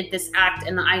committed this act,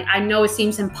 and I know it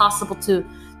seems impossible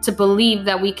to believe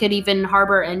that we could even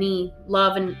harbor any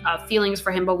love and feelings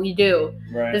for him, but we do.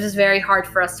 Right. This is very hard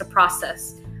for us to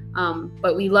process.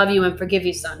 But we love you and forgive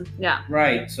you, son. Yeah.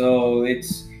 Right. So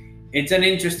it's an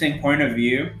interesting point of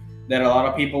view that a lot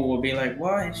of people will be like,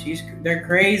 "What? They're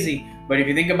crazy." But if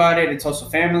you think about it, it's also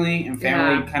family, and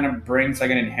family kind of brings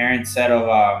an inherent set of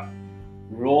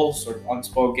rules or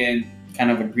unspoken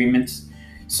kind of agreements.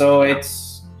 So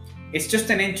it's just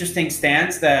an interesting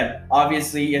stance that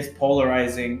obviously is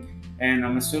polarizing, and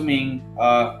I'm assuming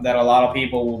that a lot of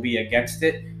people will be against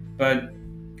it. But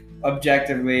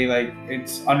objectively,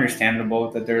 it's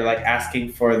understandable that they're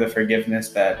asking for the forgiveness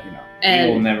that and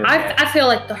you will never get. I feel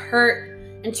like the hurt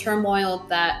and turmoil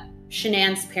that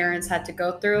Shanann's parents had to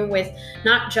go through with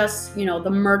not just the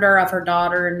murder of her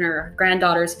daughter and her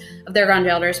their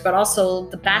granddaughters, but also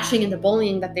the bashing and the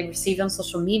bullying that they received on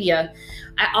social media,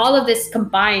 all of this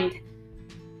combined,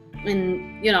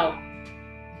 and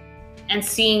and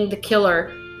seeing the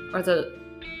killer or the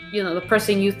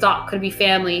person you thought could be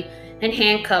family in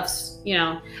handcuffs,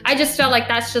 I just felt like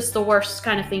that's just the worst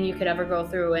kind of thing you could ever go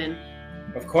through. And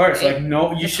of course,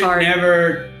 you should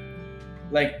never,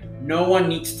 no one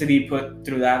needs to be put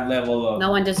through that level of. No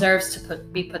one deserves to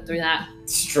be put through that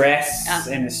stress,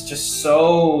 and it's just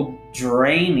so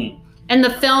draining. And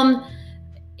the film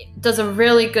does a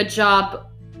really good job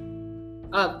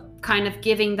of kind of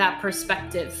giving that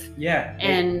perspective. Yeah.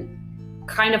 And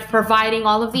kind of providing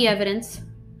all of the evidence,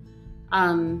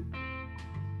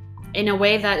 in a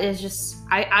way that is just,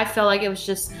 I felt like it was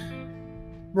just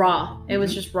raw. It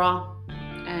was just raw.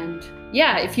 And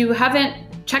yeah, if you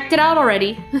haven't checked it out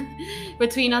already,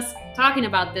 between us talking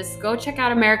about this, go check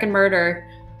out American Murder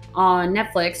on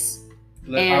Netflix.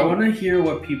 I want to hear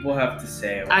what people have to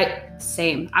say.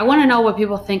 I want to know what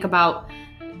people think about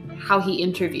how he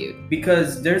interviewed.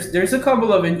 Because there's a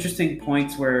couple of interesting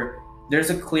points where there's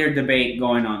a clear debate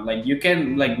going on. You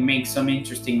can make some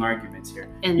interesting arguments here.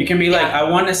 And you can be I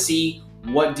want to see,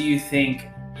 what do you think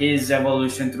his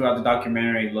evolution throughout the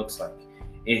documentary looks like?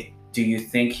 Do you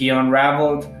think he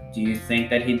unraveled? Do you think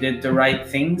that he did the right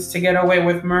things to get away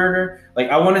with murder?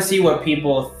 I want to see what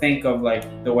people think of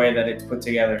the way that it's put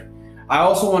together. I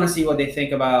also want to see what they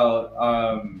think about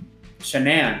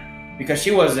Shanann, because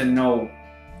she wasn't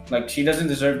she doesn't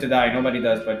deserve to die. Nobody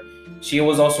does, but she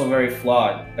was also very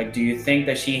flawed. Do you think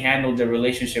that she handled the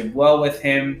relationship well with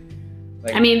him?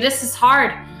 I mean, this is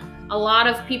hard. A lot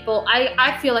of people,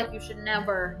 I feel like you should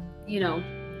never,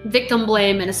 victim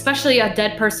blame, and especially a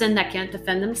dead person that can't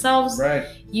defend themselves. Right.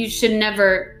 You should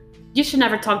never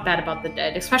talk bad about the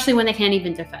dead, especially when they can't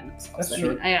even defend themselves. That's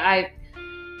true.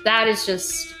 That is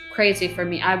just crazy for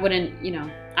me. I wouldn't,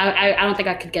 I don't think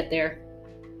I could get there.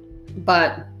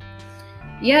 But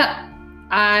Yeah,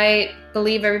 I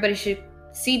believe everybody should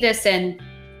see this and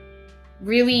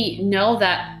really know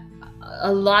that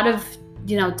a lot of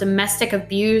domestic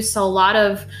abuse, a lot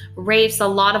of rapes, a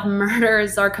lot of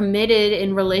murders are committed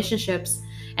in relationships,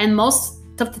 and most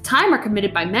of the time are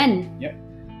committed by men. Yep.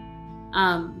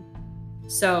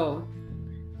 So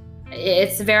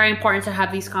it's very important to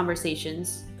have these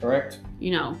conversations. Correct.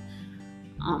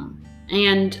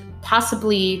 And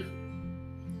possibly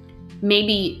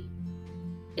maybe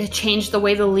change the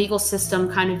way the legal system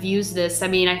kind of views this. I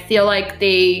mean, I feel like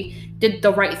they did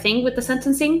the right thing with the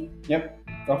sentencing. Yep.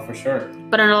 Oh, for sure.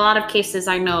 But in a lot of cases,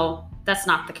 I know that's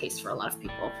not the case for a lot of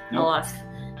people. Nope. A lot of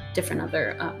different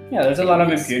other there's a lot of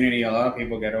impunity. A lot of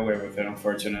people get away with it,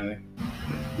 unfortunately.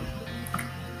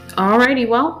 Alrighty,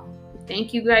 well,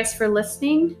 thank you guys for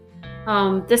listening.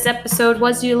 This episode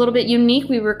was a little bit unique.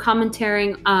 We were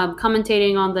commentating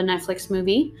on the Netflix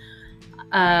movie.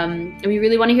 And we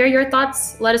really want to hear your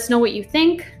thoughts. Let us know what you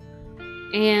think.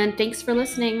 And thanks for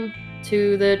listening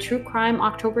to the True Crime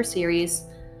October series.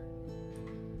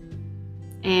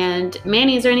 And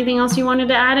Manny, is there anything else you wanted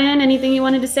to add in? Anything you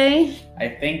wanted to say? I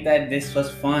think that this was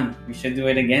fun. We should do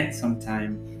it again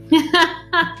sometime.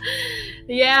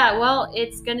 Yeah, well,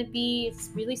 it's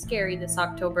really scary this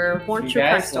October. More if true you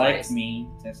crime guys stories. like me,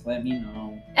 just let me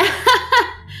know.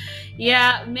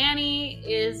 Yeah, Manny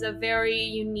is a very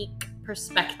unique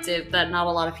perspective that not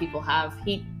a lot of people have.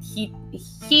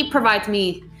 He provides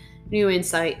me new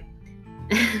insight.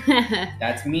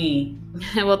 That's me.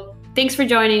 Well, thanks for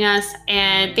joining us,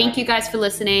 and thank you guys for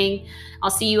listening. I'll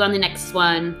see you on the next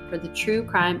one for the True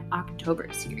Crime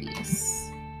October series.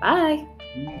 Bye.